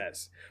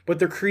process, but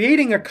they're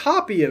creating a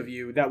copy of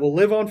you that will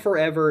live on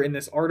forever in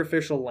this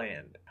artificial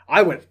land.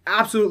 I would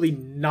absolutely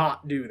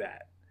not do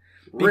that.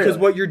 Because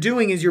what you're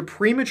doing is you're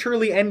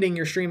prematurely ending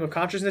your stream of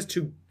consciousness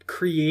to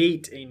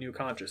create a new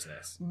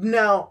consciousness.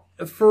 Now,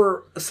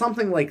 for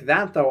something like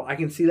that, though, I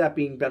can see that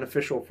being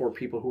beneficial for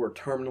people who are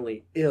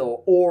terminally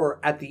ill or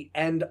at the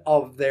end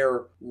of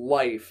their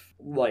life,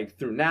 like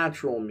through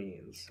natural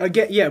means.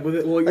 Again, yeah.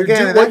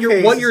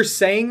 What you're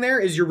saying there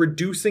is you're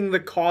reducing the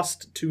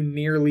cost to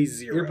nearly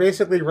zero. You're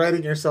basically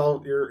writing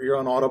yourself your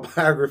own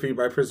autobiography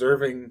by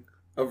preserving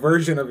a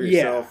version of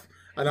yourself.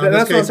 Yeah,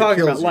 that's what I'm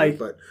talking about.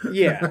 But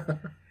yeah.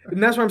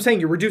 And that's what I'm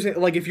saying. You're reducing...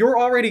 Like, if you're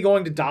already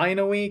going to die in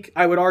a week,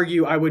 I would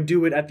argue I would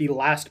do it at the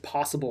last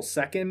possible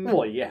second.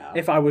 Well, yeah.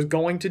 If I was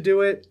going to do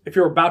it. If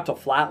you're about to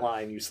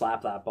flatline, you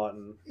slap that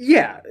button.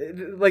 Yeah.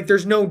 Like,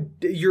 there's no...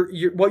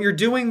 What you're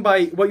doing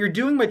by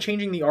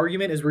changing the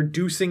argument is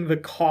reducing the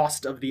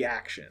cost of the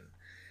action.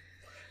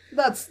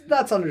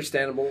 That's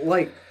understandable.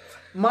 Like,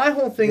 my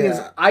whole thing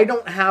is I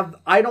don't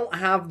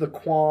have the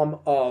qualm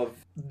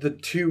of the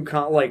two...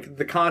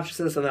 the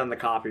consciousness and then the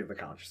copy of the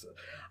consciousness.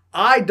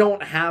 I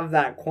don't have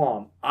that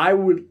qualm. I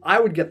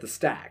would get the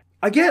stack.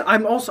 Again,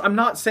 I'm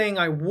not saying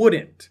I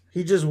wouldn't.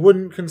 He just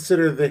wouldn't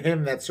consider the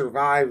him that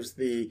survives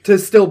the to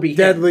still be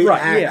deadly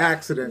right,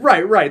 accident.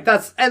 Right.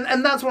 That's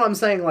and that's what I'm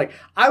saying. Like,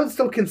 I would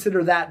still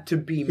consider that to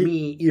be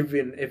me,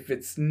 even if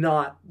it's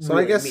not. So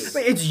really I guess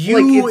me. It's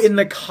you in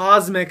the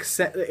cosmic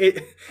sense.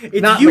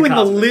 It's you in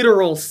the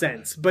literal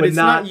sense, but it's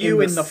not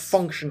you in the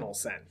functional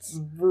sense.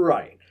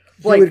 Right.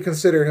 He would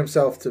consider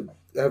himself to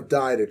have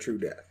died a true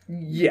death.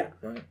 Yeah.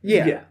 Right?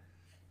 Yeah.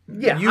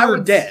 You were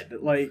dead.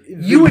 Like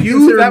you would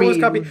consider that me, was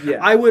copy. Yeah.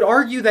 I would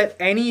argue that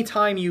any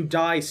time you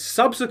die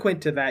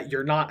subsequent to that,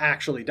 you're not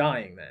actually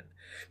dying then,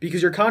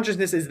 because your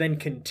consciousness is then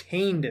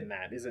contained in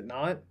that. Is it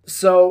not?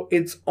 So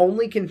it's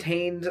only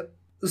contained.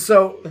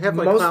 So they have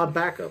cloud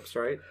backups,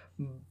 right?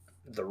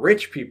 The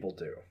rich people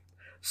do.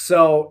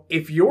 So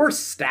if your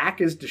stack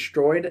is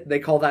destroyed, they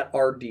call that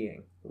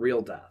RDing,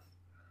 real death,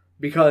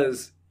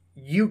 because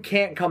you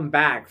can't come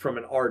back from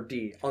an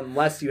RD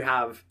unless you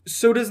have...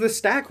 So does the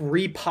stack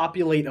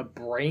repopulate a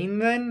brain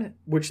then?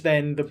 Which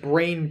then the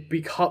brain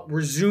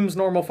resumes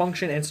normal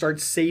function and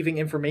starts saving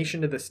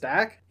information to the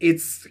stack?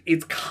 It's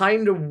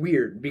kind of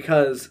weird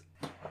because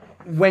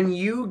when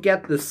you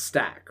get the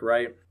stack,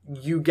 right?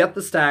 You get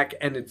the stack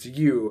and it's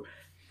you,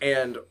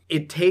 and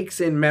it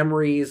takes in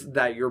memories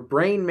that your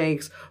brain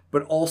makes,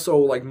 but also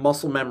like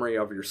muscle memory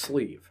of your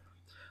sleeve.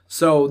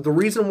 So the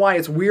reason why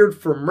it's weird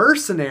for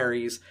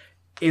mercenaries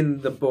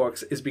in the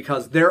books is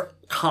because they're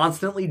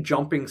constantly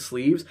jumping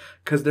sleeves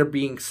because they're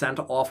being sent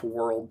off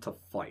world to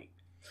fight.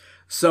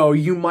 So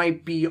you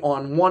might be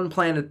on one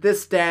planet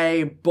this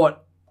day,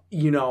 but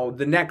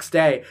the next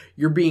day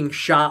you're being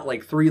shot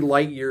like 3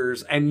 light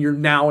years and you're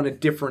now in a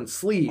different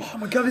sleeve. Oh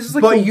my god, this is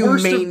like the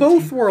worst of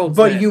both worlds.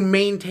 But you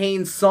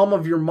maintain some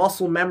of your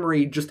muscle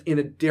memory just in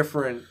a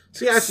different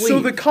sleeve. So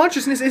the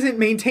consciousness isn't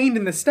maintained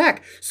in the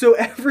stack. So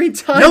every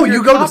time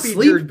you go to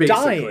sleep, basically.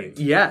 dying.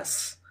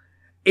 Yes.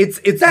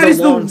 That is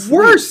long the sleep.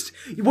 worst.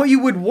 What you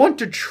would want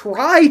to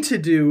try to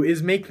do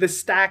is make the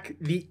stack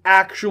the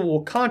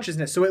actual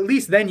consciousness. So at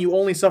least then you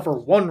only suffer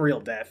one real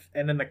death,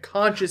 and then the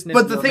consciousness.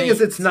 But the thing is,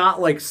 remains. it's not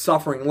like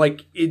suffering.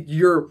 Like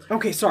you're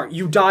Okay, sorry.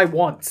 You die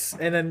once,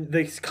 and then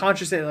the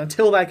consciousness,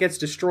 until that gets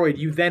destroyed,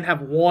 you then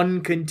have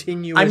one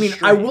continuous. I mean,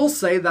 stream. I will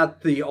say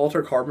that the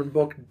Alter Carbon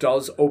book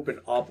does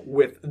open up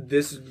with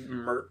this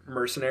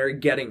mercenary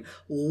getting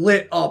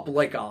lit up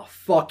like a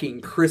fucking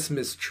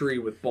Christmas tree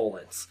with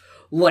bullets.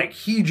 Like,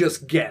 he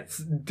just gets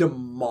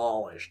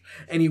demolished.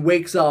 And he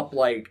wakes up,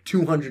 like,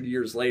 200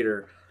 years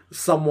later. He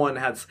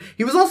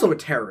was also a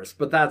terrorist,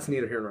 but that's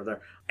neither here nor there.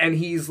 And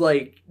he's,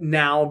 like,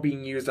 now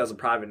being used as a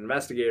private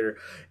investigator.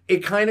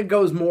 It kind of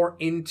goes more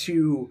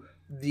into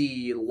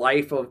the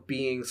life of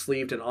being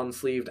sleeved and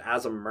unsleeved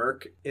as a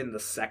merc in the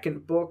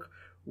second book,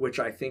 which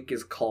I think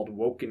is called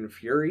Woken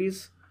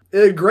Furies.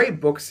 A great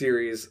book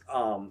series.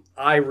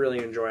 I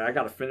really enjoy it. I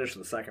got to finish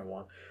the second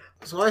one.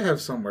 So I have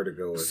somewhere to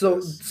go with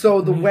this.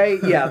 So the way,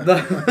 yeah,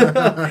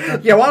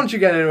 yeah. Why don't you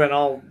get into it? And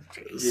I'll.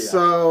 Yeah.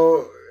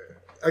 So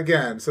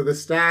again, the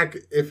stack,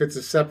 if it's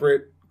a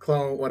separate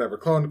clone, whatever,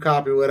 clone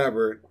copy,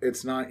 whatever,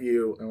 it's not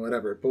you and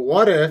whatever. But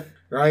what if,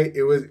 right?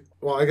 It was.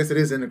 Well, I guess it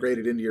is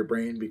integrated into your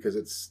brain because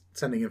it's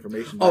sending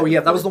information. Oh yeah,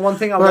 that was the one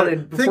thing I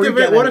wanted. Think of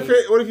it. What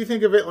if you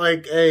think of it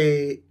like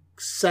a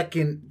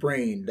second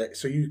brain,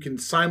 so you can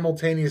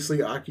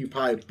simultaneously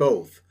occupy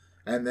both?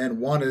 And then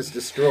one is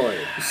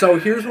destroyed. So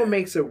here's what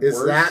makes it worse.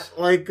 Is that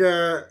like,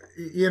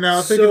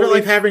 think of it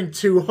like having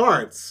two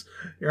hearts,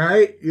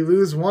 right? You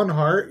lose one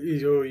heart,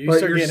 you but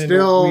start you're getting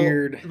still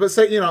weird. But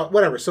say,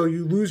 whatever. So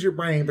you lose your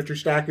brain, but your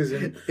stack is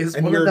in,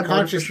 and your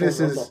consciousness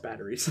is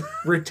batteries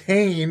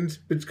retained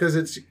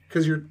because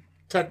you're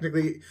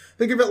technically,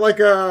 think of it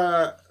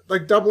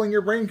like doubling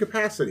your brain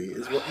capacity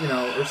is what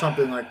or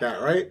something like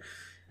that, right?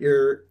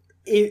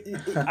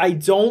 I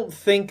don't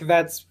think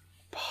that's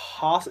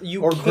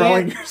possible. Or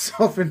growing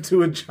yourself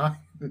into a giant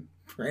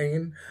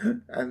brain,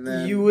 and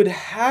then you would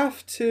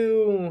have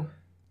to.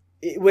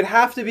 It would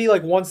have to be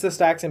like once the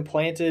stack's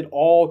implanted,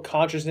 all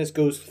consciousness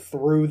goes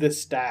through the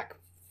stack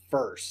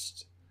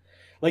first.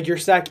 Like your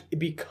stack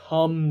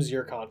becomes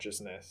your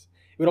consciousness.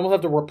 You would almost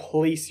have to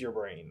replace your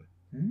brain.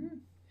 Mm-hmm.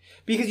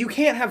 Because you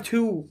can't have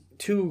two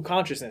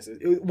consciousnesses.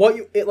 In what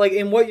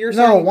you're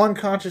saying. No, one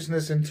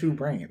consciousness in two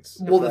brains.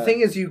 Well, the thing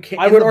is, you can't.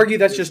 I would argue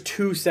that's just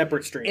two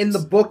separate streams. In the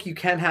book, you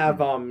can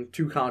have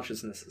two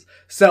consciousnesses.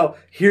 So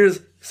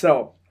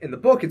in the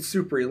book, it's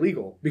super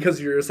illegal because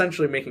you're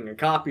essentially making a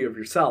copy of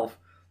yourself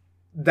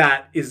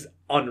that is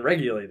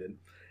unregulated,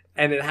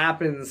 and it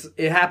happens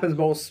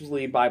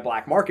mostly by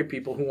black market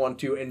people who want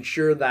to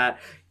ensure that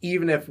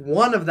even if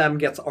one of them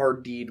gets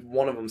RD'd,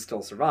 one of them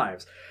still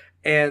survives.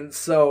 And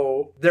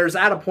so there's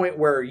at a point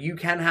where you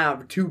can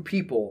have two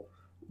people,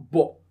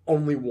 but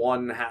only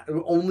one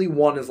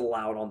is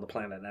allowed on the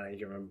planet at any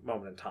given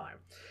moment in time.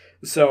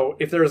 So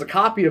if there's a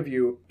copy of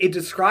you, it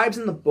describes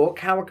in the book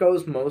how it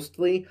goes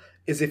mostly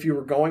is if you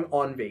were going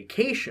on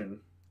vacation,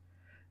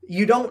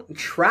 you don't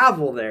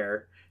travel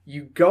there,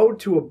 you go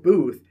to a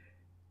booth,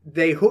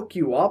 they hook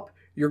you up,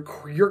 your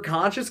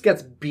conscious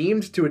gets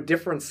beamed to a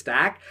different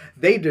stack,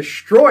 they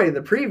destroy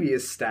the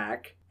previous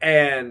stack,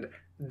 and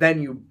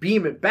then you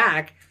beam it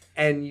back,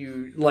 and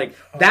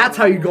that's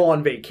how you go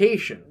on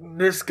vacation.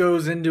 This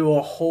goes into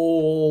the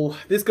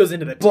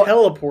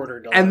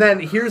teleporter dilemma. And then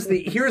here's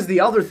the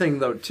other thing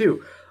though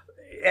too.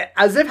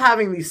 As if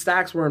having these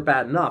stacks weren't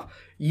bad enough,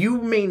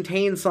 you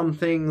maintain some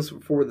things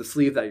for the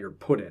sleeve that you're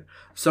put in.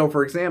 So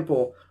for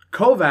example,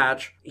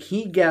 Kovac,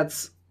 he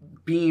gets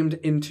beamed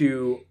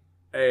into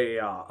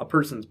a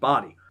person's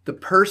body. The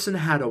person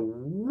had a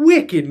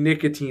wicked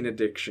nicotine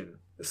addiction.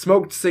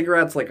 Smoked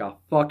cigarettes like a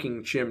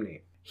fucking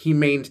chimney. He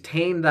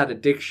maintained that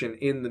addiction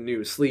in the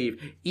new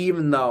sleeve,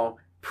 even though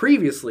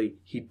previously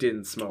he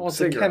didn't smoke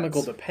cigarettes. It's a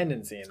chemical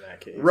dependency in that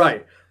case.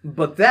 Right.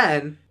 But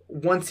then,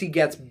 once he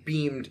gets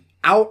beamed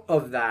out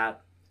of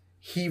that,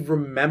 he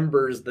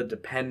remembers the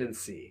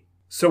dependency.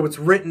 So it's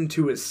written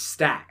to his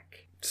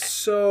stack.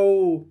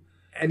 So...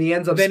 And he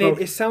ends up then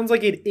it sounds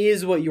like it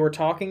is what you're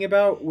talking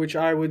about, which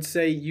I would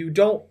say you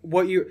don't...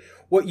 What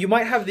you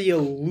might have the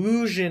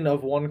illusion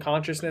of one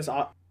consciousness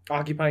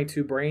occupying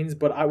two brains,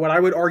 but what I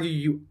would argue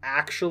you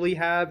actually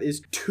have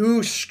is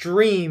two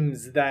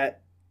streams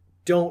that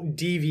don't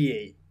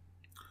deviate.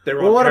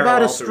 Well, what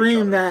about a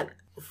stream that,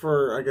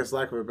 for I guess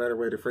lack of a better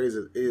way to phrase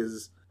it,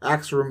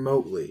 acts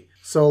remotely?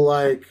 So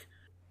like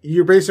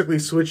you're basically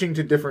switching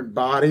to different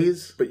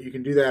bodies, but you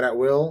can do that at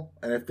will.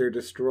 And if they're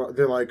destroyed,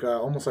 they're like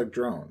almost like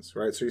drones,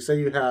 right? So you say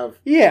you have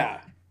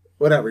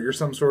whatever, you're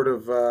some sort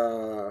of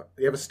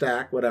you have a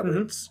stack,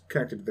 whatever, it's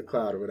connected to the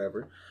cloud or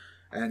whatever,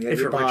 and you have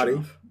your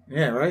body.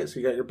 Yeah, right? So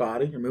you got your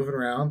body, you're moving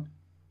around,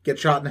 get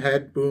shot in the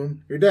head,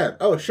 boom, you're dead.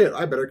 Oh shit,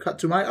 I better cut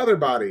to my other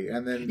body.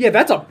 And then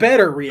that's a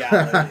better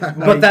reality.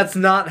 But that's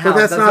not how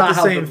that's not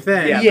the same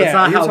thing. Yeah, that's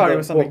not you're talking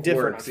about something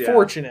different, works,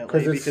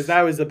 unfortunately, because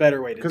that was the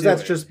better way to do it. Because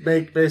that's just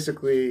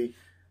basically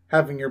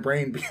having your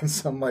brain be in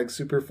some like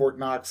super Fort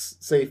Knox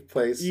safe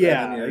place.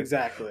 Yeah,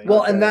 exactly.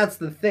 Well, and that's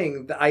the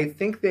thing. I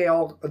think they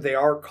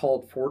are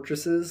called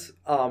fortresses,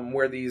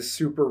 where these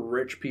super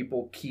rich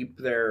people keep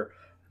their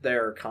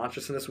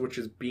consciousness, which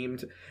is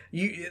beamed.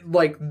 You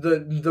like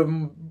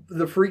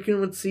the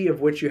frequency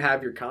of which you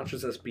have your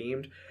consciousness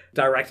beamed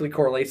directly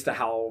correlates to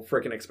how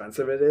freaking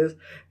expensive it is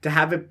to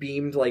have it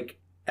beamed. Like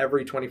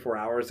every 24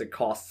 hours, it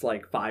costs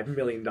like $5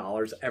 million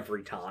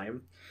every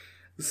time.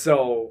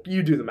 So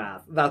you do the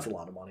math. That's a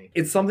lot of money.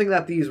 It's something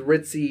that these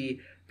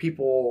ritzy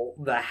people,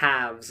 the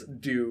haves,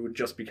 do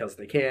just because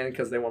they can,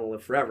 because they want to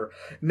live forever.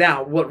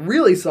 Now, what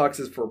really sucks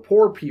is for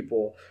poor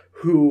people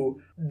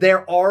who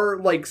there are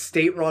like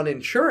state-run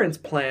insurance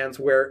plans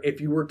where if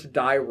you were to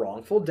die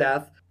wrongful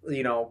death,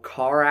 you know,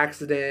 car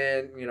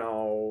accident, you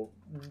know,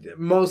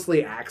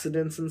 mostly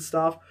accidents and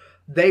stuff,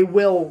 they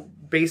will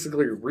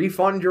basically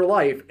refund your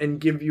life and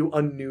give you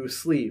a new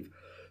sleeve.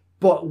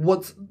 But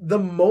what's the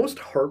most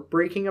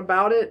heartbreaking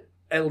about it,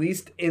 at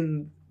least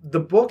in the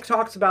book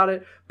talks about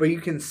it, but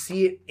you can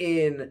see it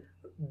in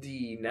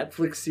the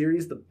Netflix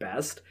series the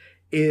best,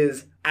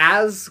 is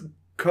as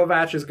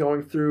Kovac is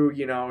going through,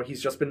 you know,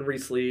 he's just been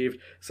re-sleeved,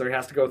 so he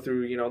has to go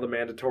through, you know, the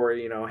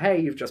mandatory, you know, hey,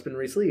 you've just been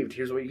re-sleeved,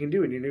 here's what you can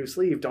do in your new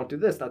sleeve, don't do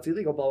this, that's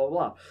illegal, blah, blah,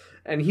 blah.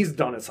 And he's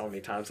done it so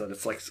many times that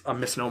it's like a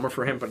misnomer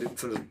for him, but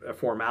it's a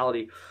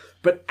formality.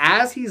 But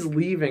as he's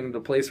leaving the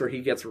place where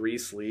he gets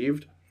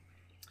re-sleeved,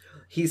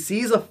 he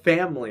sees a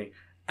family,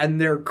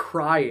 and they're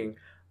crying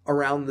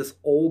around this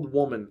old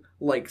woman,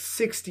 like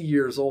 60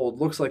 years old,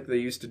 looks like they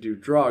used to do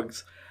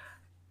drugs.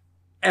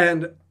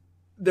 And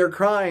they're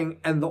crying,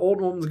 and the old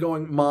woman's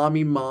going,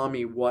 "Mommy,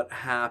 mommy, what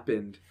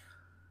happened?"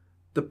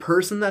 The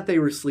person that they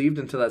sleeved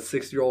into that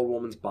 60-year-old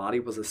woman's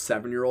body was a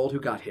 7-year-old who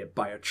got hit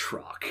by a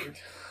truck.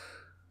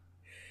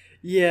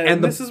 Yeah,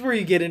 and this is where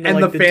you get into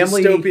like the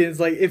family dystopians.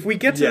 Like, if we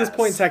get to this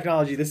point in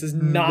technology, this is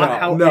not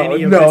how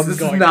any of this is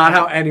going. This is not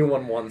how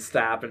anyone wants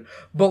to happen.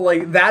 But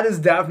like, that is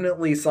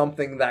definitely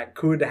something that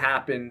could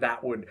happen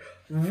that would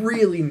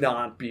really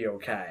not be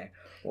okay.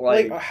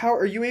 Like how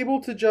are you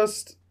able to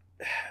just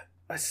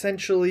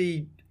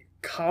essentially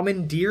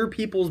commandeer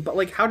people's... But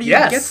like, how do you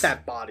get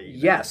that body?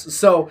 Yes,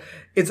 so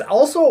it's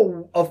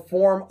also a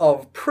form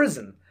of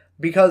prison.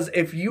 Because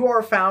if you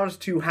are found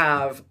to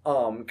have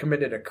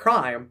committed a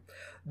crime...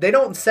 They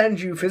don't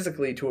send you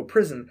physically to a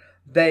prison.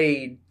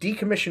 They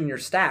decommission your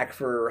stack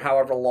for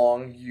however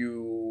long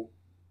you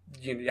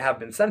have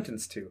been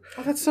sentenced to.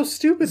 Oh, that's so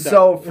stupid,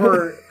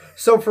 though.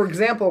 So for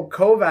example,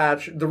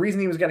 Kovac, the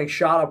reason he was getting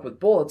shot up with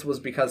bullets was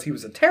because he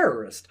was a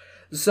terrorist.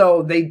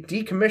 So they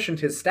decommissioned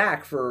his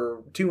stack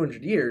for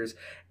 200 years.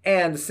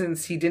 And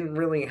since he didn't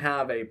really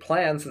have a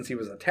plan since he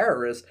was a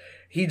terrorist,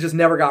 he just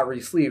never got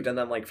re-sleeved. And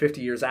then like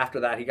 50 years after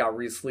that, he got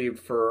re-sleeved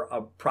for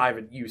a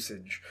private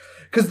usage.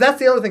 Because that's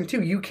the other thing,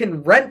 too. You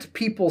can rent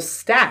people's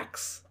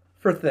stacks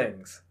for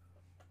things.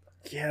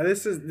 Yeah,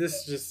 this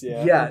is just...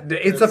 Yeah,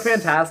 it's a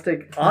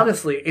fantastic...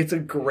 Honestly, it's a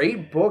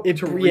great book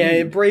to read. Yeah,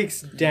 it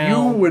breaks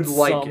down. You would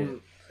like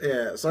it.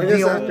 Yeah, so I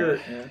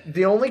guess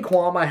the only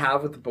qualm I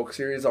have with the book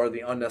series are the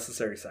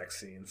unnecessary sex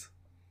scenes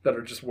that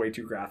are just way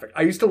too graphic.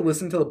 I used to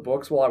listen to the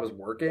books while I was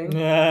working,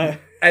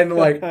 and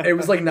like it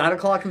was like 9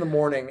 o'clock in the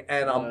morning,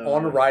 and I'm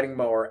on a riding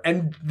mower,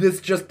 and this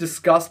just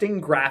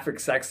disgusting graphic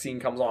sex scene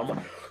comes on. I'm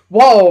like,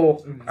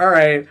 whoa! All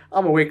right,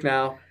 I'm awake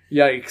now.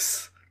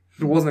 Yikes!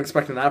 I wasn't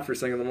expecting that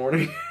first thing in the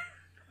morning.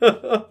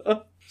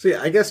 So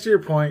yeah, I guess to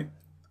your point,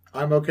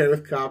 I'm okay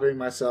with copying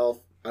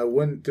myself. I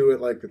wouldn't do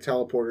it like the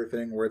teleporter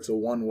thing where it's a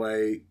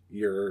one-way,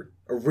 your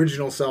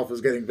original self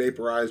is getting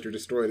vaporized or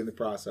destroyed in the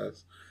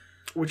process.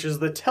 Which is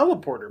the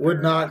teleporter paradox.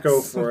 Would not go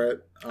for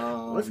it.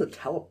 What's the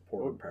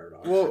teleporter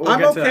paradox? We'll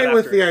I'm okay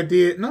with the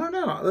idea.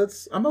 No.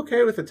 I'm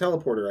okay with the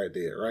teleporter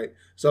idea, right?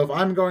 So if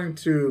I'm going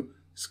to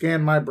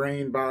scan my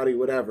brain, body,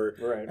 whatever,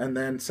 and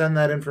then send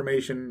that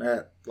information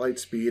at light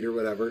speed or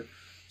whatever,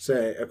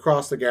 say,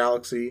 across the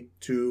galaxy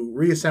to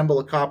reassemble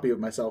a copy of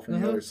myself from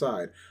the other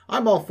side.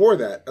 I'm all for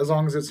that, as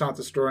long as it's not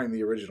destroying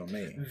the original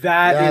me.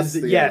 That's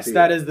the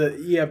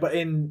idea. But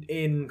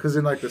in because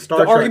in like the Star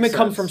Trek argument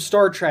comes from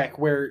Star Trek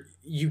where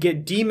you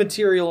get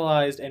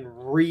dematerialized and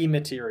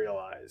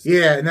rematerialized.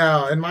 Yeah,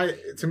 no,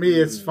 to me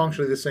it's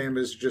functionally the same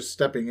as just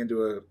stepping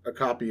into a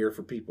copier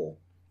for people.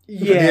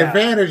 Yeah. The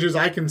advantage is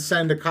I can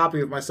send a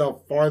copy of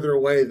myself farther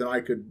away than I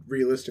could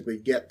realistically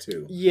get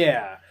to.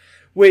 Yeah.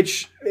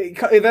 Which,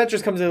 that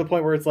just comes to the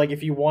point where it's like,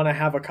 if you want to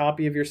have a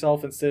copy of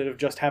yourself instead of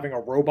just having a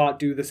robot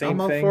do the same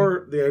thing. I'm all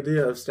for the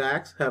idea of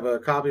stacks. Have a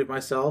copy of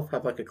myself,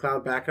 have like a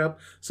cloud backup,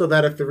 so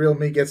that if the real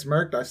me gets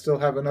murked, I still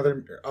have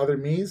other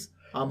me's.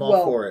 I'm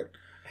all for it.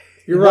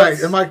 You're right.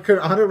 Am I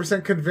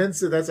 100%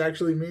 convinced that that's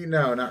actually me?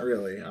 No, not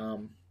really.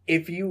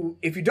 If you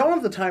don't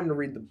have the time to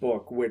read the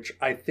book, which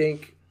I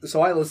think...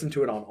 So I listened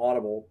to it on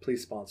Audible.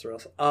 Please sponsor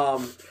us.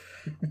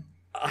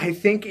 I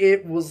think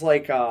it was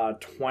like a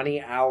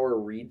 20-hour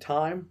read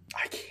time.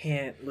 I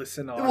can't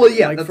listen on. Well,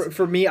 yeah, like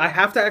for me, I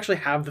have to actually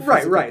have the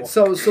physical right.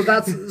 book.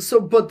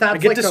 But that's I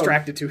get like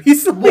distracted too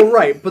easily. Well,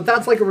 right, but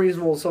that's like a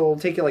reasonable. So it'll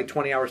take you like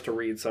 20 hours to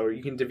read. So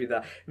you can divvy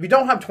that. If you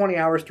don't have 20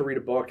 hours to read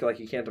a book, like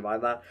you can't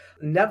divide that.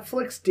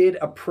 Netflix did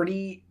a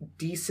pretty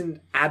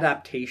decent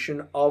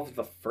adaptation of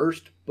the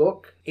first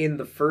book in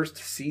the first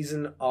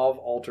season of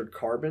Altered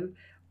Carbon.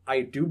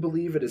 I do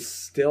believe it is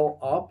still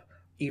up,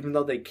 even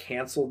though they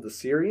canceled the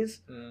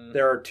series.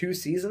 There are 2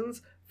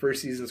 seasons.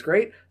 First season's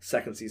great.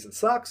 Second season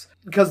sucks.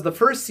 Because the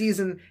first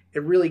season,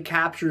 it really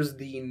captures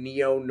the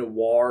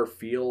neo-noir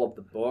feel of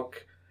the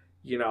book.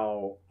 You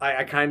know,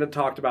 I kind of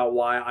talked about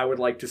why I would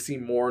like to see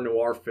more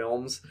noir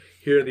films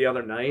here the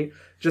other night.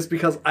 Just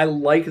because I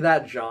like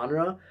that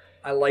genre.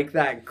 I like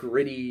that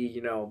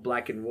gritty,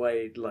 black and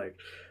white, like,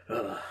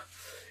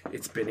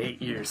 it's been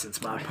 8 years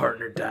since my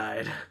partner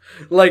died.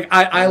 Like,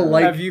 I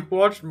like... Have you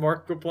watched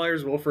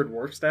Markiplier's Wilfred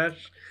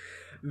Warstash?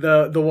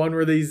 The one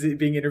where he's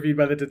being interviewed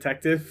by the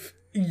detective?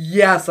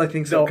 Yes, I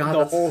think so.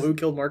 The whole Who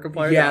Killed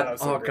Markiplier? Yeah.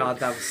 God,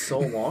 that was so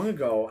long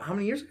ago. How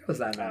many years ago was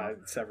that now?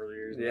 Several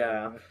years.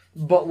 Yeah.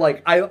 But,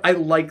 like, I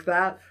like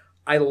that.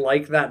 I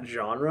like that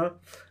genre.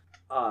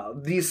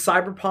 These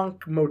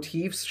cyberpunk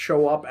motifs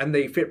show up and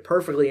they fit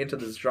perfectly into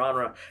this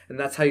genre. And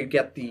that's how you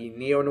get the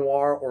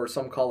neo-noir, or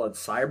some call it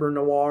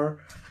cyber-noir.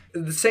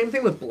 The same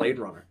thing with Blade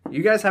Runner.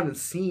 You guys haven't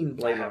seen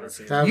Blade Runner.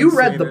 You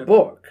read the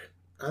book.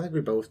 I think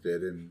we both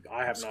did in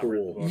I have school. not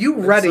read the book. You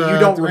read it, you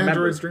don't remember.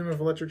 Android's Dream of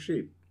Electric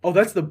Sheep. Oh,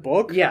 that's the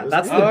book? Yeah,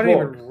 that's the book. book. I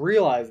didn't even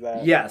realize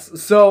that.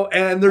 Yes. So,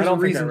 and there's a I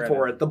reason read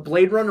for it. The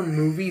Blade Runner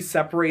movie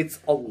separates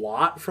a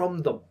lot from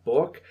the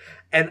book,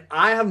 and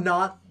I have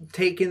not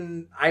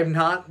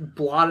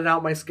blotted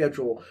out my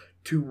schedule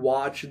to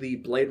watch the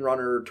Blade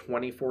Runner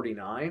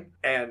 2049,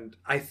 and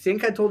I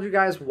think I told you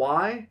guys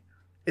why.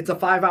 It's a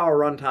 5-hour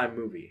runtime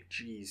movie.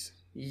 Jeez.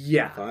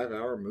 Yeah.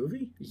 5-hour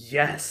movie?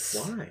 Yes.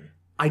 Why?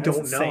 I That's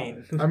don't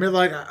insane. know. I mean,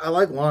 like, I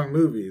like long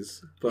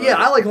movies. But... Yeah,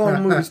 I like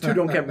long movies too,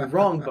 don't get me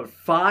wrong, but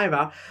 5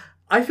 hours...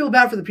 I feel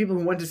bad for the people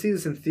who went to see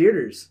this in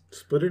theaters.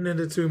 Split it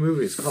into 2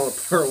 movies. Call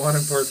it part 1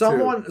 and part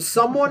 2.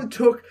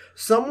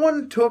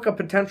 Someone took a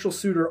potential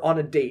suitor on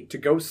a date to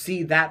go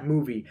see that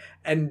movie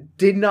and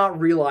did not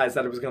realize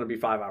that it was going to be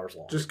 5 hours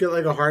long. Just get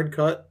like a hard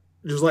cut,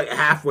 just like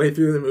halfway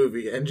through the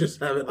movie, and just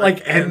have it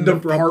like end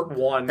of part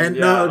 1. And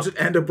no, just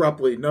end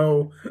abruptly.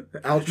 No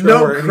outro.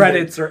 No or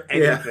credits or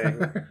anything.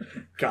 Yeah.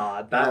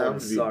 God, that one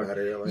would be sucked.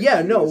 better. Like,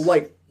 yeah, no,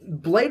 like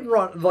Blade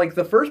Run, like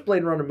the first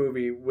Blade Runner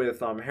movie with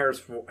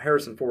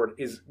Harrison Ford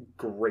is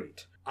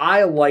great.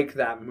 I like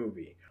that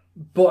movie,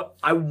 but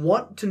I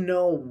want to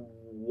know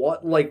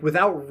what, like,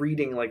 without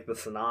reading like the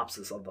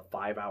synopsis of the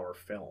 5-hour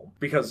film,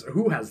 because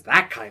who has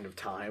that kind of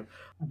time?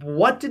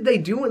 What did they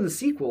do in the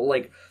sequel?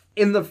 Like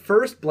in the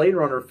first Blade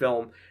Runner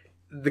film,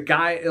 the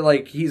guy,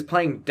 like, he's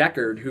playing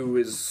Deckard, who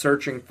is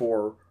searching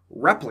for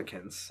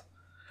replicants.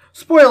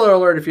 Spoiler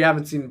alert if you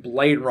haven't seen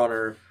Blade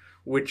Runner,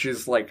 which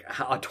is like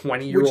a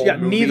 20-year-old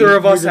movie. Neither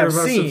of us have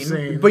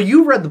seen. But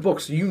you read the book,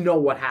 so you know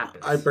what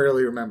happens. I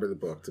barely remember the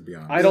book, to be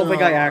honest. I don't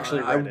think I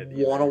actually read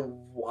it. All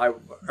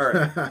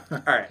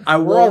right.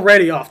 We're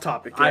already off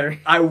topic there.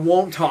 I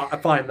won't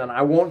talk. Fine, then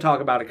I won't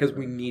talk about it because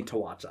we need to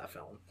watch that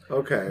film.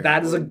 Okay,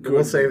 that is a good.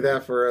 We'll save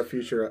that for a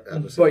future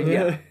episode. But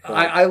yeah,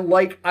 I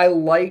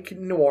like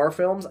noir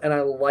films, and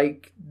I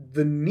like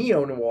the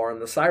neo noir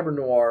and the cyber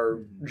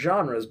noir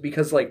genres,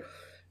 because like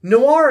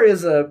noir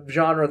is a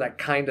genre that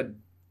kind of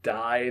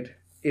died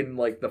in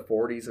like the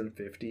 40s and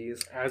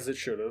 50s, as it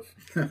should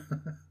have.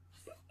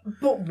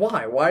 But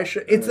why? Why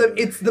should it's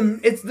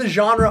the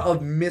genre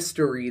of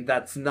mystery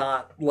that's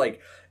not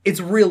like, it's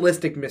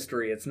realistic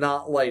mystery. It's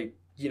not like,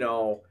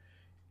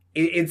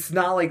 it's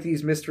not like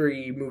these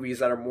mystery movies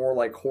that are more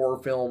like horror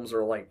films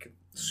or like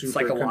super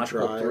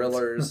psychological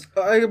thrillers.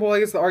 I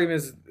guess the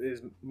argument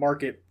is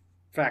market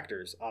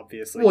factors,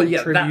 obviously. Well,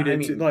 yeah,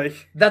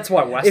 that's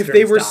why westerns if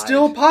they were died.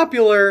 still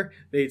popular,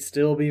 they'd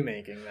still be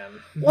making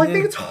them. Well, I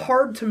think it's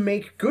hard to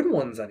make good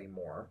ones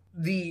anymore.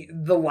 The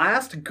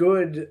last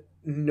good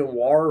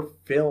noir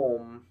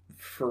film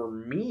for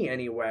me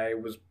anyway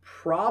was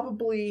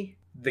probably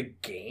The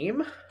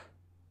Game.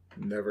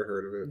 Never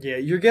heard of it. Yeah,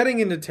 you're getting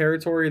into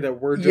territory that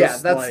we're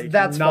just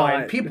that's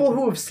fine. People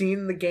who have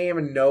seen The Game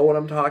and know what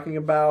I'm talking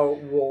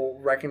about will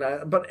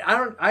recognize, but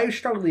I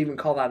struggle to even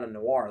call that a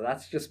noir.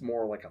 That's just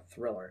more like a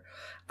thriller.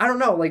 I don't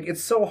know, like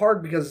it's so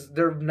hard because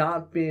there have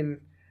not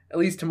been, at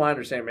least to my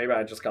understanding, maybe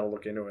I just got to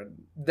look into it,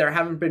 there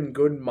haven't been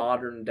good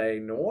modern day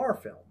noir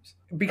films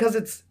because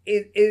it's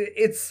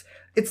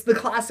the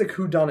classic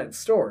whodunit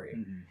story.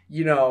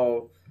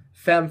 Mm-hmm.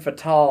 Femme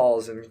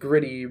fatales and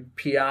gritty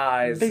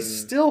PIs. They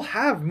still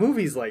have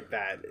movies like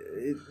that.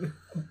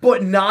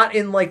 But not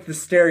in like the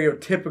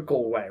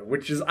stereotypical way,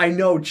 which is, I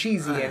know,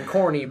 cheesy and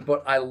corny,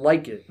 but I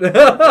like it.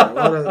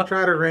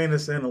 Try to rein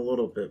us in a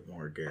little bit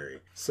more, Gary.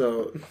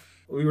 So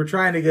we were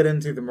trying to get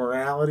into the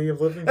morality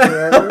of living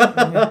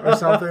forever or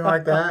something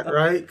like that,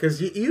 right? Because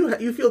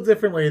you feel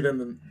differently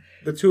than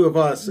the two of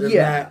us in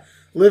that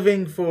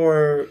living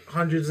for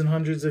hundreds and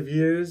hundreds of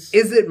years.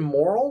 Is it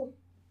moral?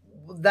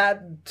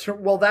 That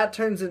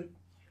turns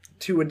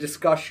into a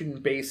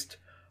discussion based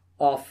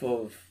off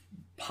of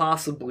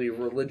possibly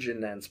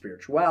religion and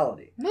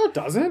spirituality. No, it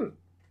doesn't.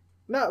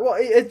 No,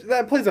 well,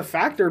 that plays a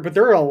factor, but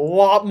there are a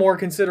lot more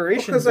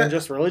considerations than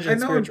just religion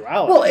and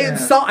spirituality.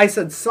 Well, I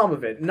said some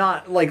of it,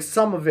 not like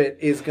some of it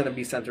is going to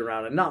be centered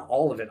around it, not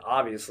all of it,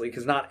 obviously,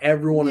 because not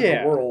everyone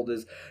in the world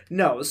is.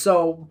 No,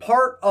 so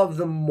part of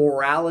the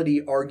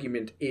morality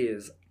argument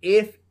is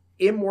if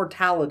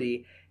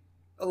immortality,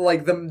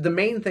 like the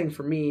main thing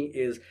for me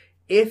is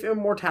if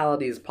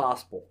immortality is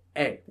possible,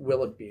 A,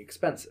 will it be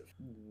expensive?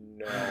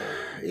 No.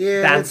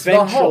 Yeah, that's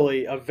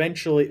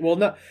eventually. Well,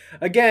 no.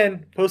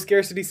 Again,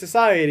 post-scarcity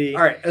society.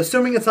 All right,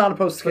 assuming it's not a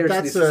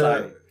post-scarcity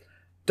society,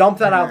 dump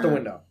that out the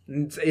window.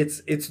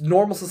 It's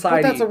normal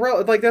society.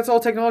 But that's all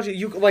technology.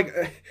 You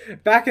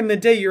back in the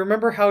day. You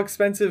remember how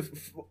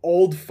expensive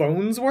old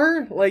phones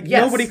were?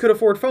 Nobody could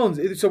afford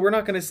phones. So we're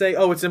not going to say,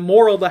 oh, it's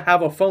immoral to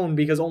have a phone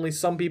because only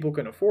some people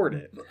can afford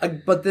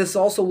it. But this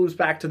also loops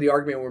back to the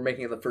argument we were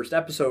making in the first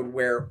episode,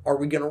 where are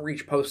we going to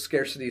reach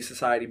post-scarcity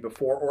society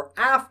before or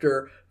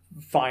after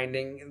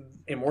finding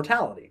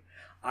immortality?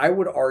 I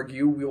would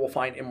argue we will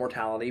find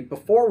immortality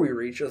before we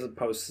reach a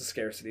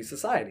post-scarcity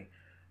society.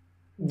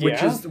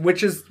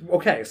 Which is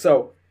okay.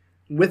 So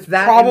with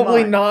that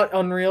probably in mind, not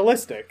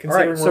unrealistic.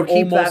 Considering so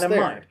keep that in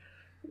mind.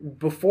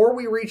 Before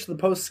we reach the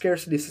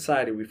post-scarcity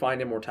society, we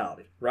find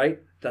immortality, right?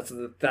 That's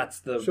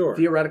the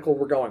theoretical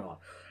we're going on.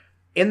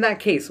 In that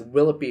case,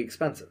 will it be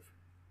expensive?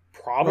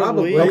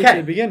 Probably. Okay.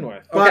 To begin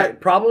with. Okay,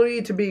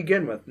 probably to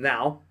begin with.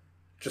 Now,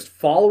 just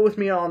follow with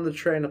me on the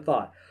train of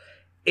thought.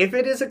 If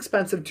it is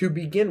expensive to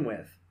begin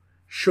with,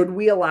 should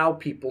we allow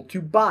people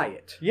to buy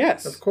it?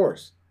 Yes. Of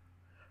course.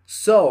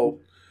 So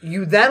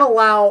you then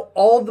allow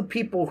all the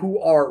people who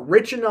are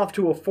rich enough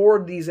to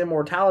afford these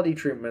immortality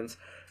treatments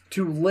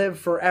to live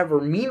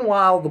forever.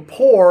 Meanwhile, the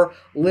poor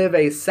live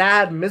a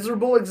sad,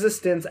 miserable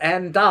existence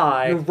and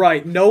die. You're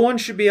right. No one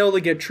should be able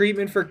to get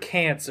treatment for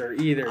cancer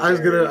either. I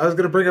was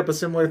gonna bring up a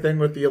similar thing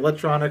with the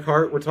electronic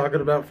heart we're talking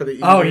about for the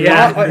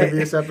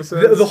previous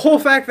episodes. The whole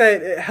fact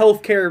that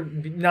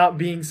healthcare not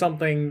being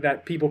something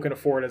that people can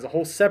afford is a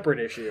whole separate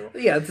issue.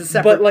 Yeah, it's a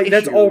separate issue.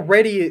 That's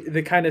already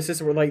the kind of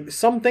system where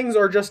some things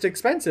are just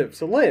expensive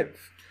to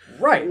live.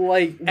 Right.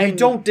 We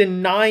don't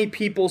deny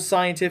people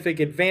scientific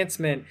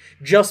advancement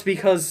just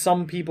because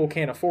some people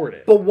can't afford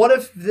it. But what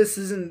if this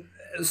isn't...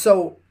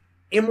 So,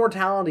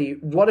 immortality,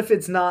 what if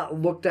it's not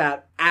looked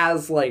at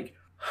as,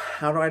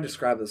 how do I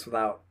describe this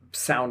without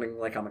sounding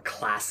like I'm a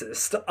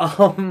classist?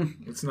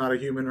 It's not a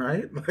human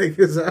right?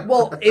 Is that...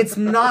 Well, it's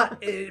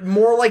not...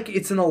 More like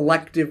it's an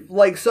elective...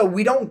 so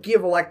we don't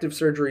give elective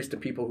surgeries to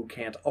people who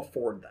can't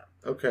afford them.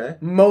 Okay.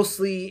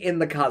 Mostly in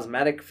the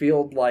cosmetic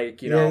field,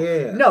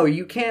 no,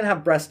 you can't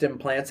have breast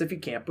implants if you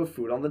can't put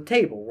food on the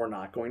table. We're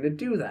not going to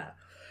do that.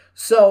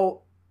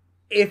 So,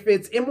 if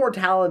it's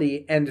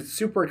immortality and it's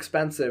super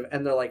expensive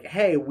and they're like,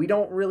 hey, we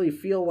don't really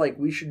feel like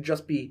we should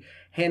just be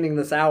handing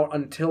this out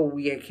until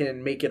we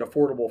can make it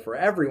affordable for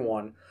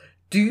everyone,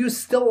 do you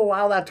still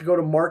allow that to go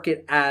to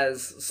market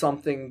as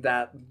something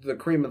that the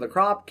cream of the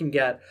crop can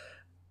get,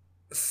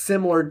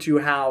 similar to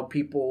how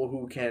people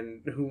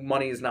who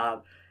money is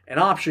not an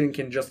option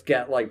can just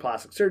get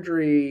plastic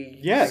surgery?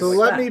 Yes. So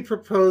let me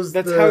propose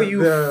that's how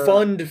you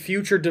fund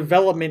future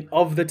development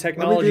of the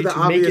technology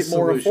to make it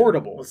more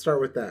affordable. Let's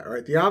start with that. All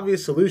right. The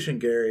obvious solution,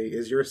 Gary,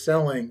 is you're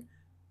selling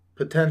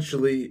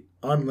potentially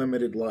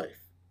unlimited life.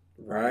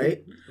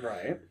 Right?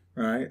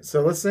 Right.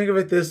 So let's think of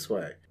it this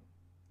way.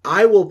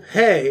 I will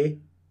pay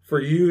for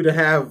you to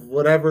have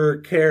whatever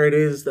care it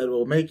is that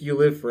will make you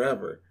live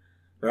forever.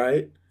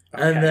 Right?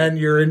 Okay. And then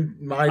you're in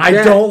my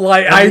debt.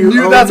 I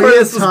knew that's where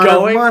this was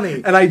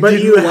going, but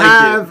you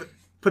have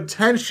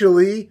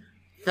potentially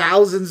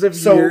thousands of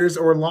years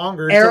or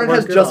longer. Aaron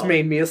has just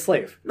made me a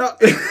slave. No,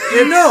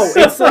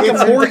 it's like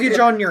a mortgage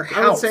on your house.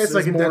 I would say it's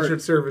like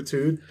indentured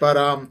servitude, but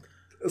a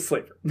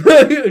slave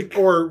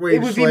or wage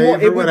it would slave be more,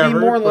 or it whatever. Would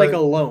be more like a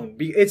loan.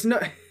 It's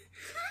not.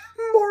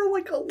 More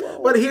like a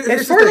loan. But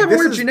as far as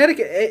more genetic,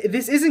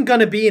 this isn't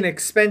going to be an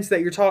expense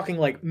that you're talking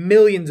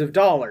millions of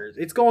dollars.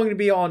 It's going to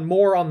be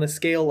more on the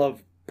scale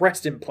of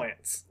breast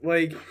implants.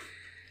 When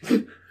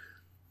you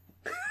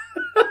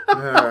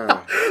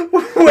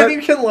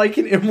can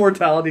liken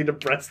immortality to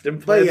breast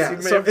implants,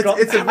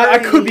 I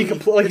could be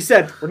completely, like you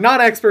said, we're not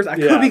experts. I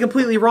could be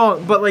completely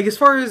wrong, but as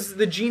far as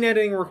the gene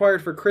editing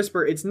required for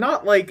CRISPR, it's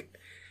not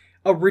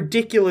a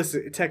ridiculous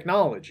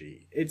technology.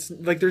 It's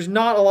there's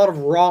not a lot of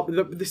raw...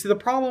 The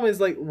problem is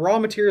raw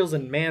materials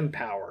and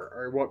manpower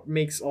are what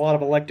makes a lot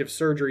of elective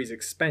surgeries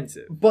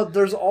expensive. But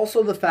there's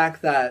also the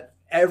fact that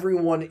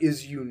everyone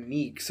is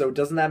unique, so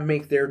doesn't that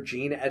make their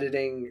gene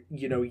editing,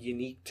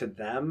 unique to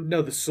them?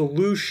 No, the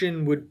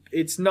solution would...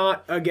 It's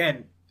not...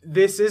 Again,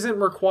 this isn't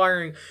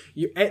requiring...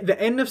 the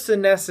end of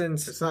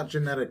senescence... It's not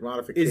genetic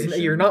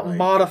modification. You're not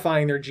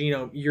modifying their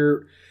genome.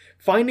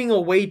 finding a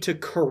way to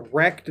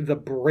correct the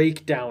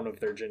breakdown of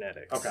their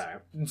genetics. Okay.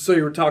 So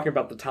you were talking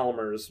about the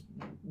telomeres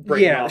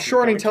breaking Yeah, off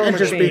shortening and becoming telomere And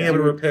just being change. able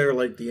to repair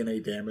like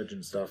DNA damage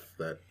and stuff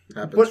that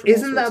happens. But from all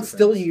isn't that sorts of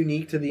still things.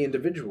 unique to the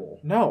individual?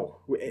 No,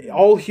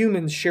 all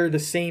humans share the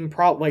same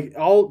problem. Like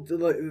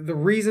the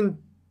reason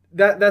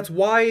that's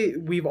why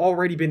we've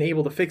already been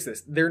able to fix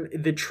this.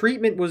 The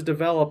treatment was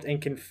developed and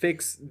can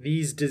fix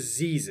these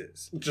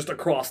diseases Just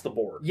across the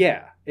board.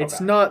 Yeah, it's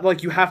Okay. not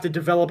like you have to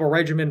develop a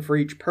regimen for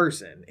each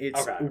person.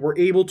 It's Okay. we're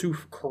able to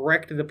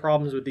correct the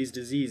problems with these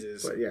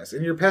diseases. But yes,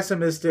 in your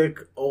pessimistic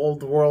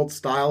old world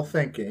style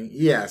thinking,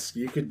 yes,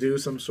 you could do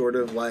some sort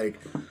of like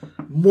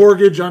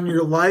mortgage on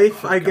your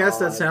life. I guess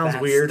that God, sounds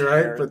that's weird,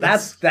 right? But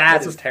that's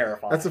that is a,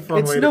 terrifying. that's a fun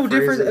It's way no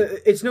to phrase different.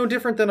 it. It's no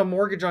different than a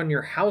mortgage on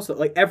your house.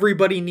 Like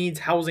everybody needs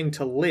housing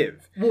to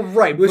live. Well,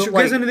 right, Which but, goes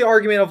like, into the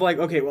argument of like,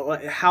 okay, well,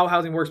 like, how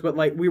housing works, but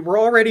like we're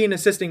already in a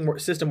system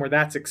where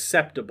that's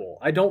acceptable.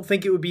 I don't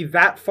think it would be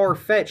that far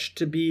fetched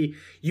to be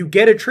you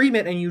get a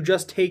treatment and you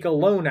just take a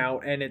loan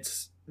out and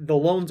the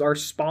loans are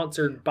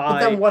sponsored by. but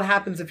then what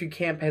happens if you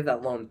can't pay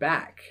that loan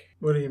back?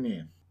 What do you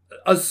mean?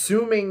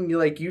 Assuming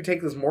like you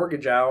take this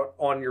mortgage out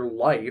on your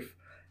life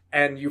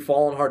and you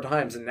fall in hard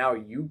times and now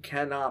you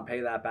cannot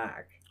pay that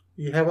back.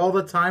 You have all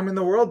the time in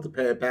the world to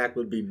pay it back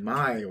would be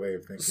my way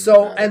of thinking.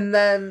 So about it. and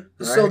then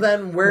so Right?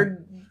 then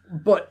where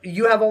but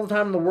you have all the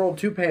time in the world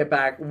to pay it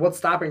back. What's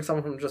stopping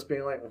someone from just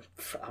being like,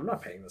 I'm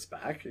not paying this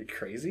back? Are you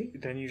crazy?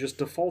 then you just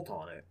default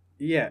on it.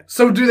 Yeah.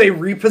 So do they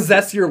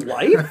repossess your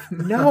life?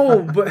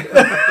 No, but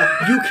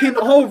you can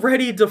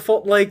already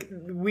default. Like,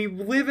 we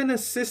live in a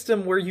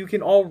system where you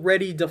can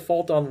already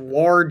default on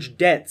large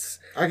debts.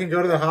 I can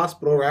go to the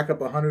hospital, rack up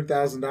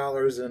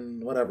 $100,000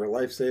 in whatever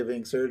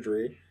life-saving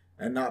surgery,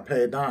 and not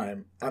pay a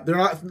dime. They're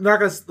not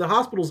gonna. The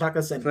hospital's not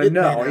gonna send But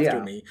no, hitmen after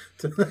yeah. me.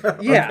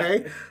 Yeah.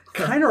 Okay?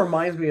 Kind of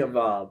reminds me of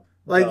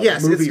Like the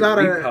yes, movie it's not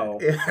Repo.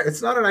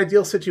 it's not an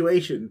ideal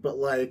situation, but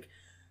like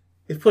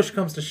if push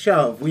comes to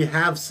shove, we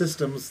have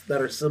systems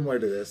that are similar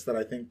to this that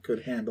I think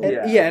could handle. And,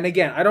 Yeah. yeah, and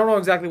again, I don't know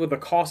exactly what the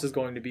cost is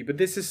going to be, but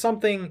this is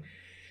something.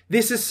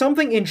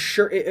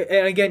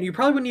 And again, you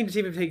probably would need to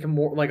even take a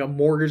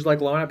mortgage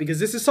like loan out because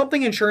this is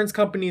something insurance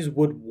companies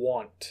would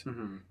want.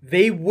 Mhm.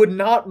 They would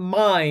not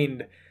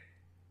mind.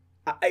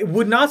 It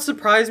would not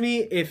surprise me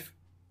if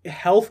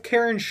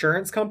healthcare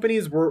insurance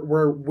companies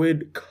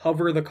would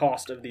cover the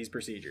cost of these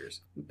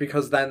procedures.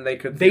 Because then they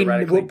could They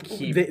theoretically would,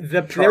 keep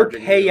their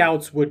charging you.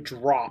 payouts would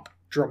drop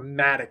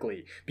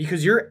dramatically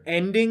because you're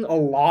ending a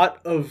lot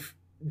of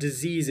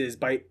diseases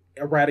by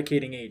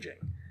eradicating aging.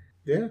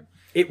 Yeah.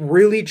 It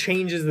really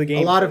changes the game.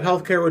 A lot for of them.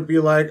 healthcare would be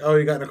like, oh,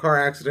 you got in a car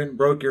accident,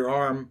 broke your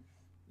arm,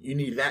 you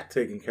need that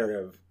taken care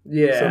of.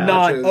 Yeah. So Not,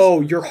 much as-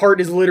 oh, your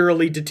heart is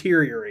literally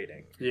deteriorating.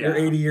 Yeah. You're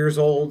 80 years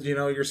old,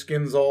 your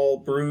skin's all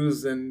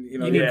bruised, and You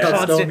need your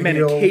cuts constant don't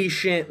heal.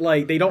 medication.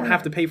 Like, they don't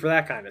have to pay for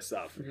that kind of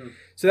stuff. Mhm.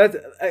 So that's,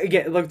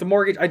 again, like the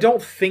mortgage, I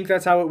don't think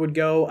that's how it would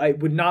go. It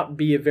would not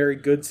be a very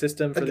good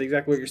system for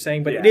exactly what you're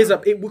saying, but Yeah.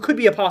 it could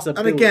be a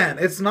possibility. And again,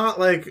 it's not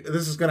like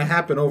this is going to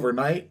happen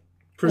overnight.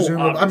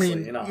 Presumably, I obviously,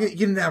 mean, you know.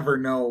 you never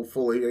know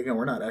fully. Again,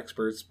 we're not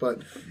experts,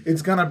 but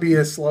it's going to be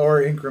a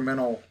slower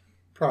incremental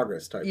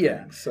progress type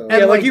Yeah. thing. So And, Yeah,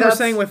 like like, you were that's-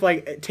 saying with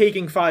like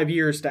taking 5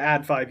 years to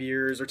add 5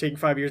 years or taking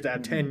 5 years to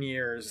add 10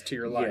 years to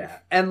your life. Yeah.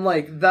 And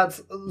like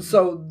that's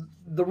so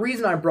the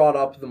reason I brought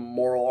up the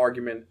moral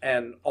argument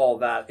and all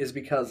that is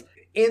because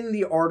in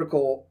the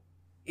article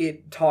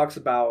it talks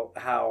about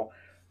how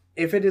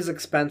if it is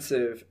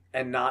expensive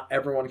and not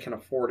everyone can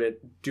afford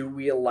it, do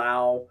we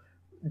allow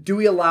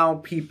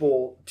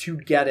people to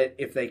get it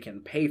if they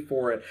can pay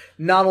for it?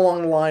 Not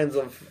along the lines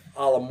of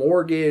a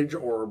mortgage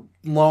or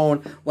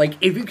loan. Like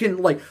if you can,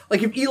 like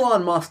if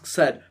Elon Musk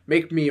said,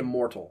 "Make me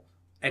immortal,"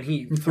 and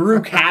he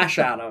threw cash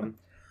at him,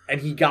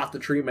 and he got the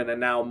treatment, and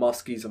now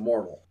Muskie's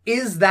immortal.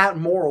 Is that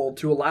moral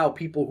to allow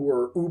people who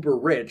are uber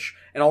rich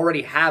and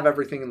already have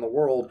everything in the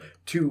world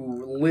to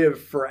live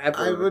forever?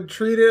 I would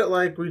treat it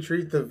like we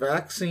treat the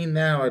vaccine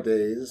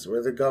nowadays,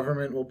 where the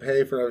government will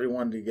pay for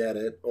everyone to get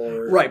it,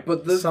 or Right,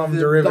 but some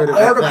derivative the of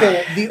article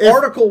that. the If-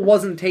 article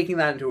wasn't taking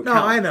that into account.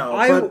 No, I know,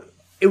 but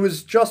it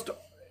was just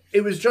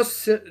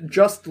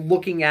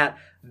looking at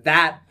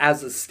that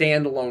as a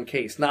standalone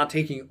case, not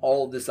taking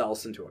all of this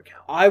else into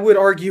account. I would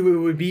argue it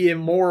would be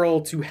immoral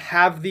to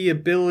have the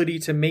ability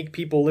to make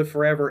people live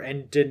forever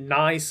and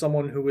deny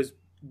someone who is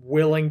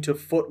willing to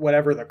foot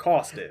whatever the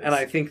cost is. And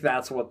I think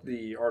that's what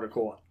the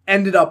article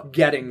ended up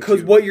getting.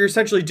 Because what you're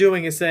essentially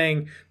doing is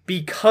saying,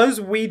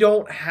 because we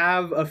don't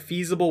have a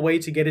feasible way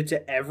to get it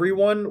to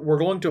everyone, we're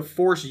going to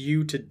force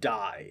you to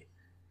die.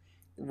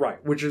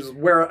 Right, which is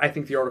where I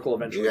think the article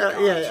eventually got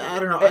to. I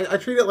don't know. I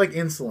treat it like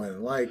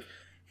insulin. Like,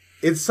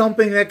 it's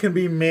something that can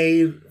be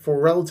made for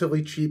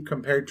relatively cheap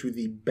compared to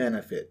the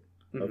benefit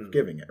of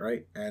giving it,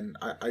 right? And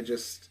I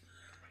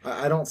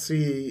don't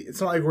see... It's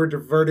not like we're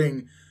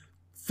diverting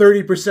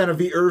 30% of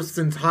the Earth's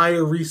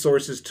entire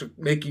resources to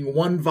making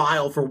one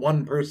vial for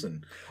one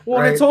person. Well,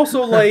 right? and it's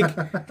also like...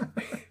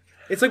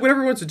 It's like what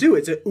everyone wants to do.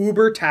 It's an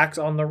uber tax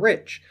on the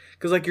rich.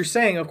 Because like you're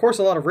saying, of course,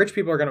 a lot of rich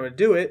people are going to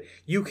do it.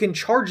 You can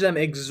charge them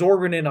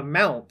exorbitant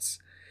amounts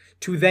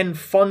to then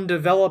fund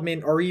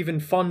development or even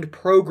fund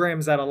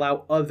programs that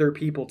allow other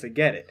people to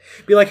get it.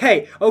 Be like,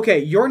 hey, okay,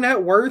 your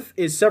net worth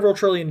is several $1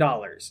 trillion.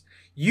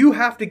 You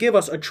have to give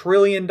us $1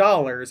 trillion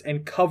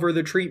and cover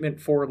the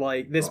treatment for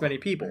like this many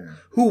people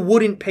who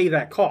wouldn't pay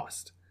that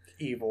cost.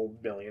 Evil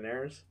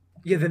billionaires.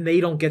 Yeah, then they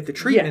don't get the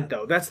treatment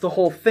though. That's the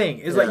whole thing.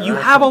 Is like you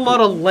have a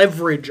lot of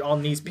leverage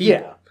on these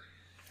people.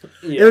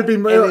 It would be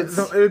more.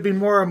 It would be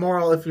more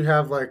immoral if you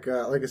have like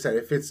I said,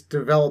 if it's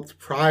developed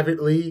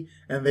privately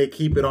and they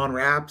keep it on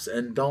wraps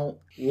and don't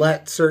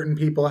let certain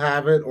people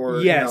have it,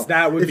 or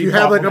that would if be you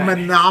have like a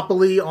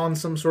monopoly on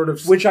some sort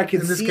of, which I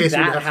can in this see case,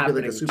 that it would have to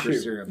be like a happening super too.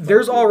 serum.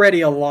 There's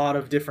already a lot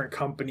of different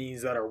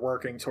companies that are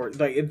working towards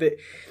like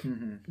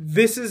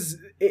this is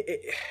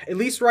at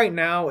least right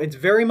now. It's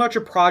very much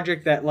a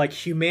project that like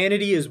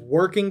humanity is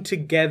working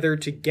together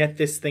to get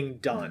this thing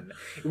done.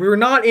 We're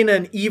not in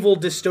an evil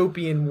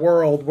dystopian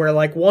world where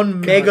like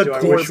one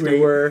megacorp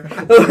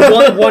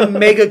one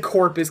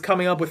megacorp is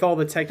coming up with all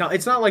the technology.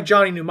 It's not like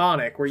Johnny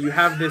Mnemonic where you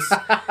have this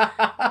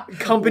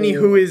company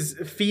who is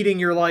feeding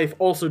your life,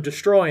 also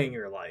destroying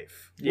your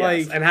life.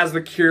 Yes, and has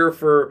the cure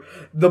for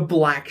the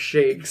black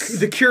shakes.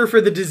 The cure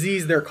for the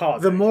disease they're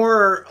causing. The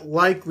more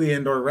likely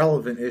and or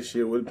relevant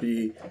issue would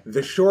be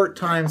the short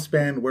time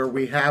span where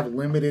we have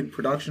limited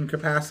production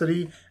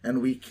capacity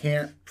and we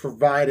can't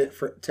provide it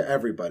to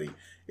everybody.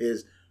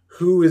 Is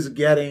who is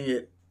getting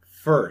it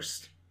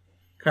first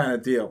kind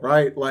of deal,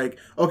 right? Like,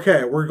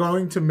 okay, we're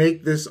going to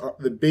make this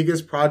the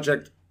biggest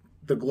project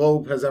the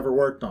globe has ever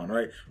worked on,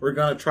 right? We're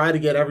going to try to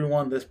get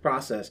everyone this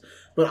process.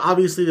 But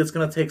obviously it's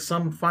going to take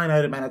some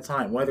finite amount of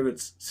time, whether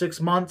it's 6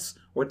 months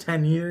or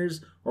 10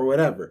 years or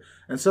whatever.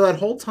 And so that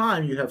whole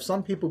time you have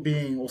some people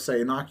being, we'll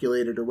say,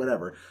 inoculated or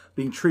whatever,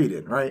 being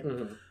treated, right?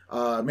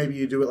 Maybe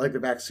you do it like the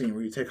vaccine,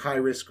 where you take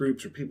high-risk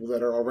groups or people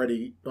that are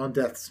already on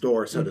death's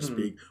door, so to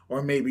speak.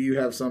 Or maybe you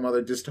have some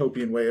other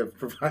dystopian way of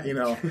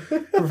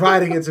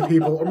providing it to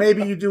people. Or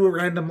maybe you do a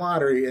random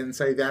lottery and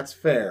say that's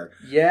fair.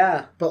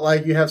 Yeah. But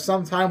like you have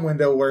some time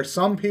window where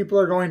some people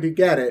are going to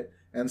get it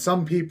and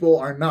some people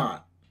are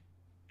not,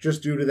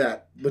 just due to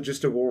that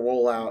logistical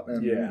rollout.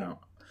 And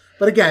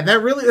But again,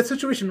 that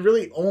situation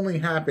really only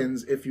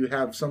happens if you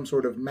have some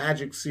sort of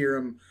magic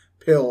serum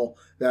pill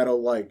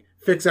that'll like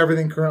fix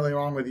everything currently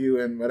wrong with you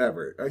and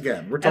whatever.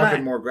 Again, we're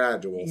talking more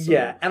gradual. So.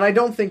 Yeah, and I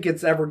don't think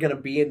it's ever going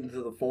to be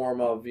into the form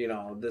of,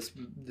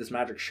 this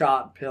magic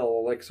shot,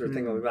 pill, elixir,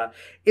 thing like that.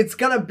 It's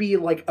going to be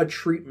like a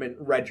treatment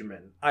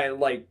regimen. I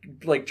like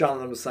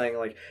Jonathan was saying,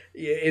 like,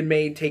 it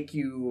may take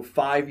you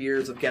 5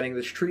 years of getting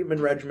this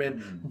treatment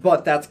regimen,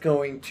 but that's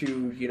going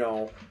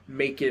to,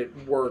 make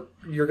it work.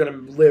 You're going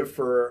to live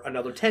for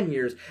another 10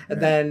 years.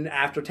 And then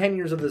after 10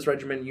 years of this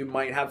regimen, you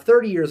might have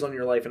 30 years on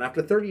your life. And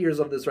after 30 years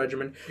of this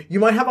regimen, you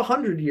might have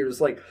 100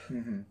 years. Like,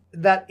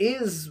 that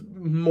is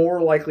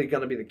more likely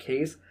going to be the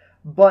case.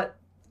 But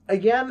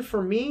again,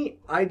 for me,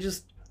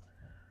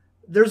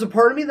 there's a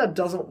part of me that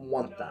doesn't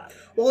want that.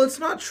 Well, it's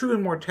not true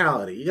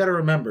immortality. You got to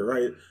remember,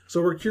 right?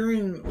 So we're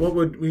curing what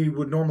we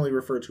would normally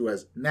refer to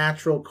as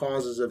natural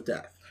causes of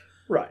death.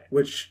 Right.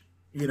 Which,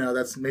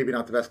 that's maybe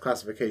not the best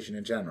classification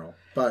in general.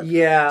 But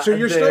so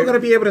you're still going to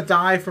be able to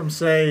die from,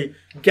 say,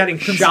 getting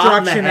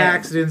construction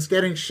accidents,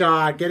 getting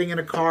shot, getting in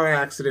a car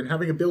accident,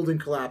 having a building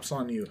collapse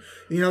on you.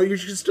 You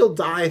should still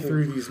die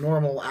through these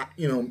normal,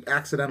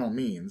 accidental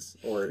means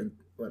or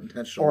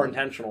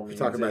intentional means.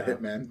 Talk about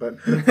hitmen,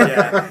 but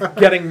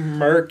getting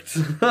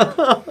murked.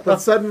 But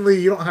suddenly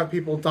you don't have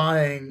people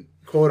dying,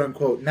 quote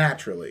unquote,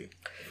 naturally.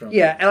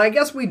 Yeah, and I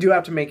guess we do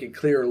have to make it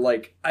clear,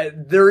 like, I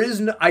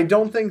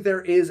don't think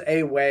there is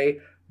a way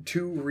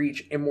to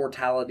reach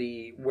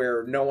immortality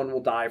where no one will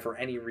die for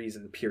any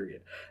reason,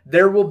 period.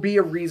 There will be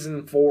a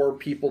reason for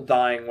people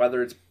dying,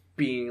 whether it's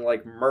being,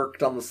 like,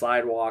 murked on the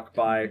sidewalk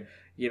by,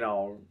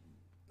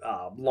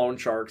 loan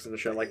sharks and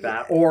shit like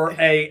that, or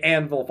a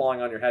anvil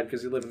falling on your head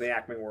because you live in the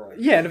Acme world.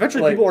 Yeah, and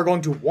eventually people are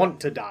going to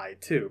want to die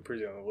too,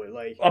 presumably.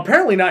 Like,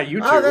 apparently not you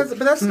two. But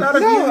that's not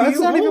that's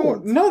not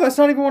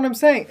even what I'm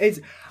saying. It's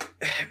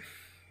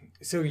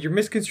so you're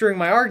misconstruing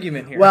my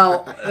argument here.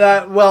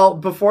 Well,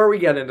 before we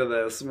get into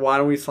this, why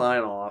don't we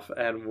sign off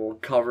and we'll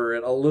cover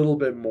it a little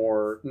bit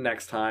more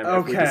next time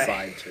if we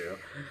decide to.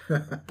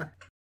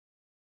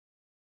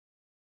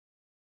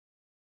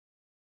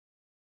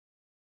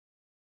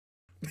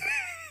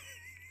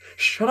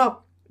 Shut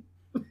up.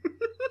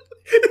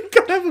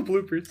 Gotta have a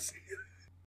bloopers.